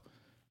myself.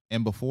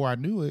 And before I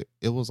knew it,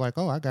 it was like,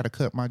 oh, I got to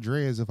cut my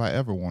dreads if I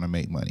ever want to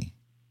make money.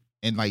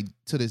 And like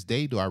to this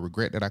day, do I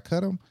regret that I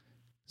cut them?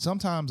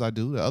 Sometimes I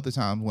do. The other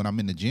times when I'm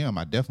in the gym,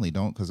 I definitely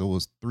don't, because it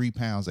was 3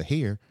 pounds of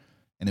hair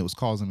and it was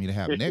causing me to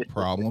have neck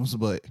problems.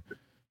 But,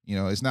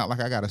 it's not like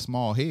I got a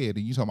small head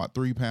and you talking about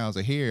 3 pounds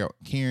of hair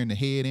carrying the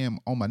head in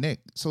on my neck.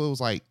 So it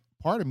was like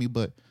part of me,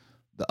 but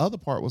the other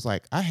part was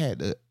like I had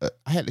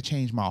to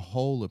change my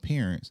whole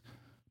appearance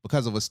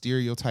because of a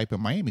stereotype in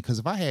Miami. Because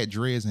if I had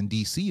dreads in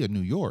DC or New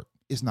York,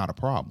 it's not a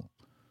problem.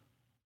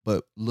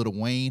 but Lil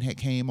Wayne had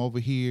came over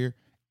here,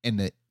 and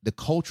the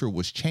culture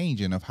was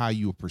changing of how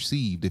you were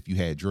perceived if you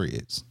had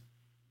dreads.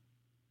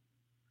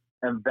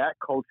 And that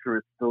culture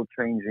is still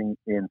changing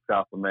in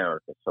South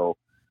America. So,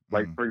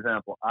 like, for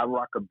example, I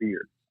rock a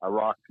beard. I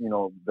rock,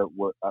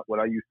 what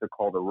I used to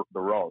call the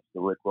Ross,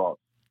 the Rick Ross.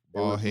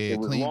 Bald head,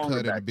 clean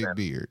cut, and a big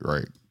beard,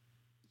 right?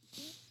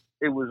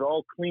 It was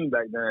all clean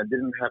back then. I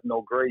didn't have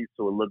no grays,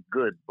 so it looked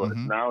good. But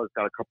now it's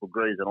got a couple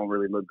grays. I don't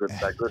really look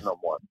that good no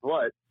more.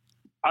 But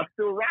I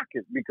still rock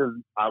it because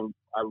I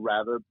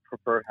rather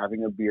prefer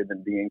having a beard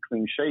than being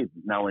clean shaven.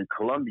 Now in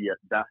Colombia,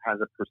 that has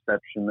a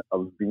perception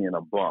of being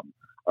a bum,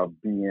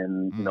 of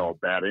being a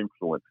bad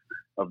influence,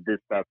 of this,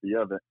 that, the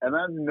other. And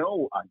I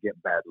know I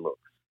get bad looks.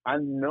 I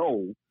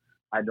know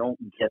I don't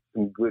get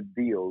some good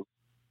deals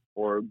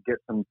or get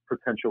some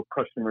potential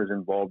customers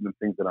involved in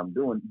things that I'm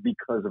doing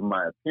because of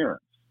my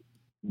appearance.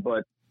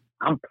 But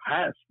I'm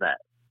past that.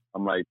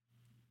 I'm like,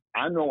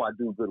 I know I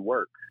do good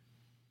work.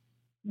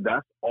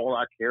 That's all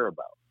I care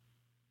about.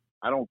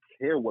 I don't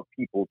care what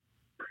people's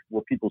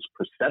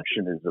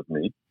perception is of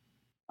me.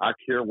 I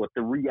care what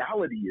the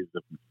reality is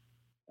of me.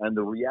 And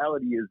the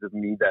reality is of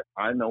me that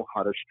I know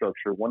how to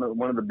structure. One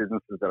of the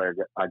businesses that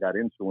I got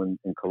into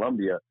in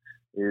Colombia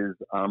is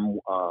I'm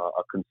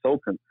a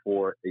consultant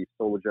for a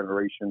solar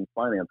generation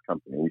finance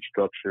company. We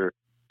structure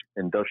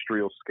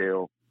industrial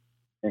scale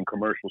and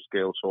commercial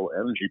scale solar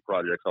energy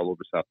projects all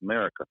over South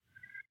America.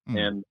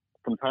 And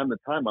from time to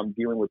time, I'm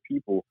dealing with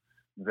people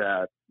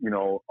that,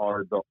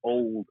 are the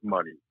old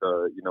money,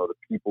 the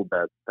people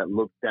that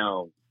look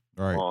down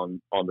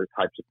on the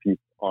types of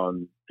people,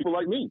 on people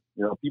like me,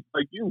 people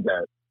like you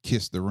that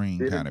kiss the ring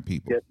kind of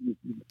people.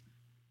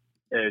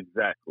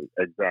 Exactly.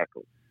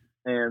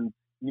 And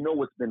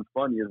what's been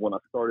funny is when I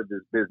started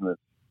this business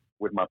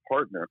with my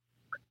partner,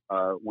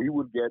 we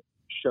would get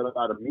shut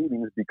out of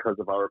meetings because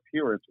of our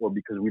appearance or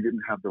because we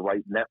didn't have the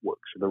right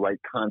networks or the right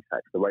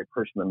contacts, the right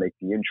person to make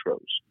the intros.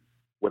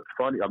 What's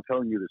funny, I'm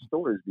telling you this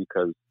story is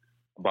because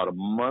about a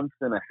month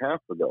and a half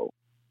ago,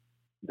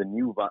 the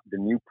new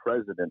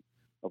president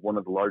of one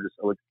of the largest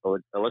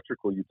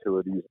electrical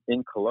utilities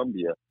in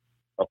Colombia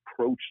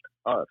approached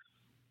us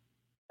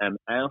and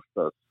asked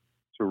us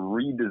to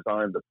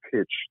redesign the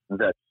pitch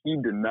that he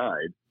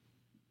denied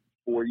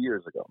 4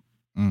 years ago.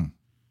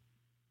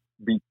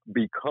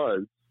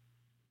 Because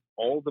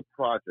all the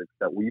projects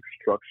that we've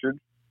structured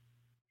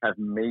have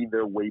made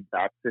their way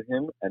back to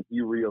him, and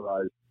he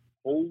realized,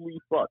 holy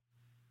fuck,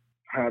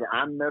 had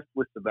I messed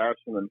with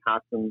Sebastian and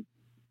Hassan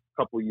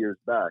a couple years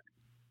back,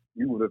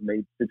 we would have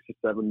made $6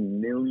 or $7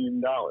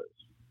 million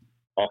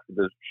off of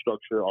the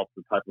structure, off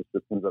the type of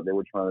systems that they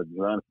were trying to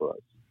design for us.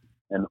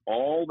 And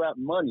all that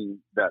money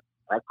that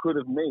I could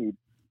have made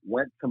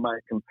went to my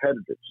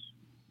competitors.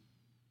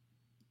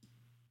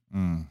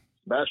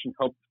 Sebastian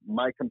helped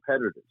my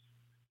competitors.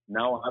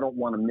 Now I don't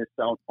want to miss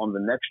out on the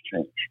next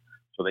change.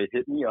 So they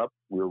hit me up.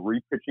 We're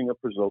repitching a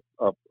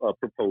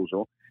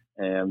proposal,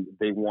 and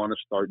they want to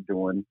start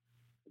doing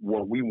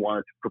what we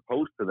wanted to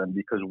propose to them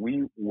because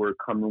we were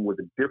coming with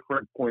a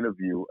different point of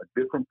view, a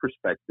different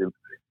perspective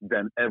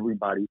than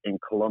everybody in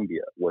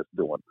Colombia was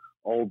doing.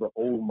 All the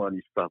old money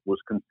stuff was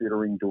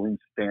considering doing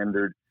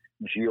standard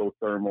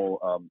geothermal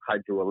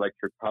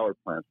hydroelectric power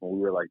plants. And we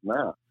were like,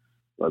 nah,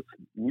 let's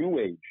new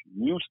age,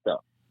 new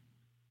stuff.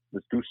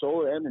 Let's do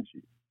solar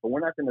energy. But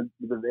we're not going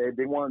to,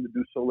 they wanted to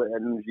do solar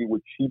energy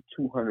with cheap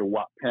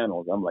 200-watt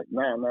panels. I'm like,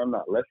 nah.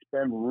 Let's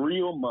spend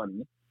real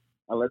money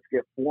and let's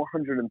get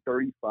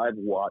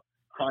 435-watt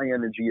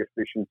high-energy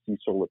efficiency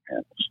solar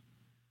panels.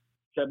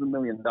 $7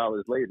 million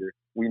later,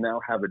 we now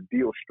have a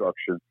deal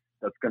structured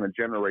that's going to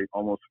generate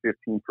almost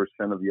 15%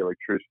 of the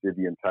electricity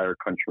the entire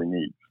country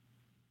needs.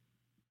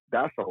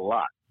 That's a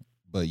lot.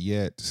 But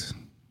yet,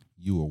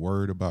 you were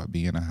worried about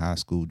being a high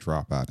school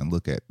dropout, and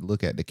look at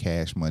the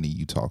cash money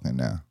you talking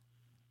now.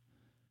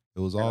 It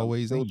was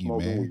always in you,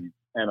 man. Weed,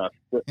 and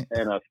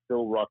I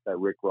still rock that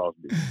Rick Ross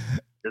beat.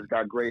 It's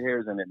got gray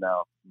hairs in it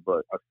now,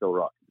 but I still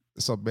rock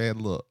it. So, man,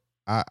 look,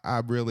 I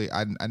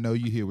know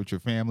you here with your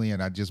family,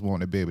 and I just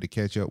want to be able to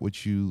catch up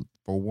with you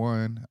for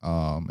one.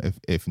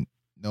 If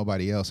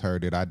nobody else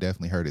heard it, I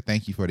definitely heard it.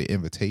 Thank you for the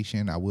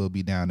invitation. I will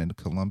be down in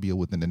Colombia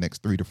within the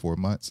next 3 to 4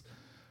 months.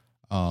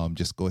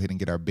 Just go ahead and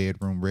get our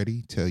bedroom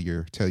ready. Tell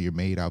your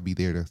maid I'll be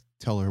there to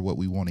tell her what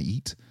we want to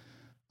eat.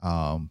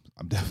 I'm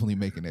definitely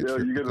making that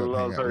trip. You're gonna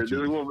love her.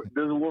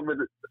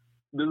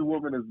 This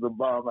woman is the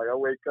bomb. Like I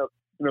wake up,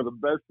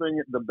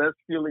 the best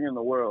feeling in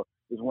the world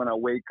is when I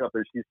wake up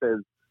and she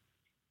says,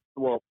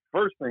 well,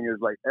 first thing is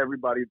like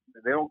everybody,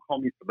 they don't call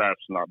me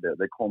Sebastian out there.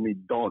 They call me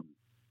Don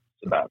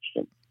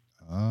Sebastian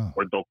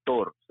or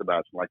Doctor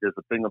Sebastian. Like there's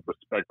a thing of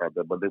respect out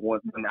there. But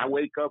when I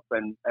wake up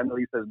and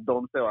Emily says,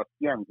 Don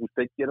Sebastian,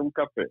 usted quiere un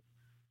café?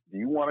 Do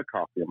you want a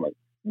coffee? I'm like,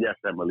 yes,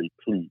 Emily,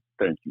 please.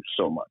 Thank you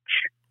so much.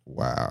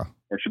 Wow.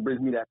 And she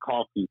brings me that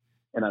coffee,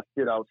 and I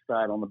sit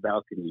outside on the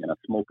balcony, and I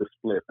smoke a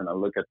spliff, and I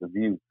look at the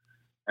view,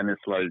 and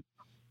it's like,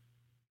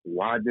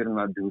 why didn't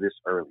I do this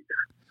earlier?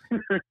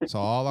 So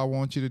all I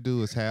want you to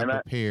do is have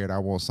prepared. I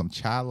want some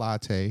chai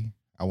latte.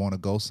 I want to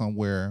go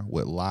somewhere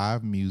with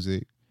live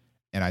music,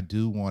 And I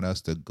do want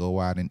us to go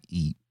out and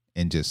eat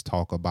and just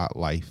talk about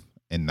life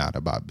and not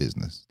about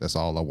business. That's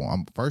all I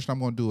want. First, I'm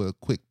going to do a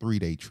quick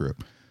 3-day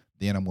trip.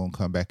 Then I'm going to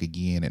come back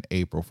again in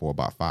April for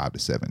about 5 to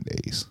 7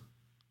 days.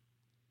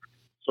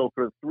 So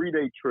for the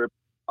 3-day trip,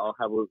 I'll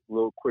have a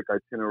little quick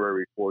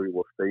itinerary for you.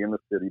 We'll stay in the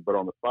city, but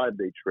on the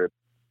 5-day trip,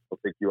 I'll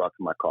take you out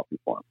to my coffee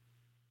farm,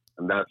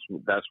 and that's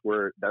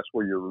where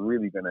you're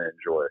really going to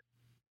enjoy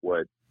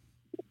what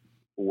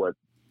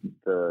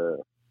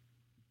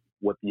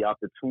the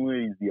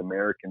opportunities the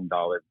American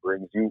dollar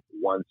brings you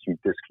once you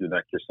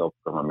disconnect yourself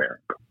from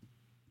America.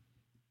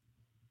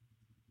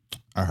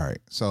 All right,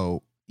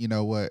 so you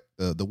know what?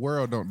 The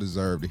world don't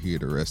deserve to hear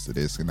the rest of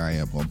this, and I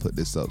am going to put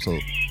this up. So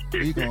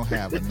we're going to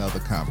have another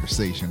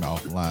conversation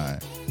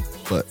offline.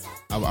 But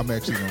I'm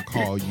actually going to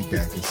call you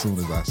back as soon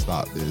as I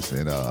stop this.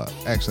 And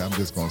actually, I'm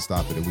just going to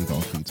stop it, and we're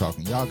going to keep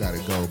talking. Y'all got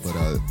to go, but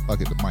fuck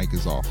it, the mic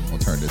is off. I'm going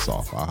to turn this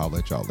off. I'll holler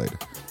at y'all later.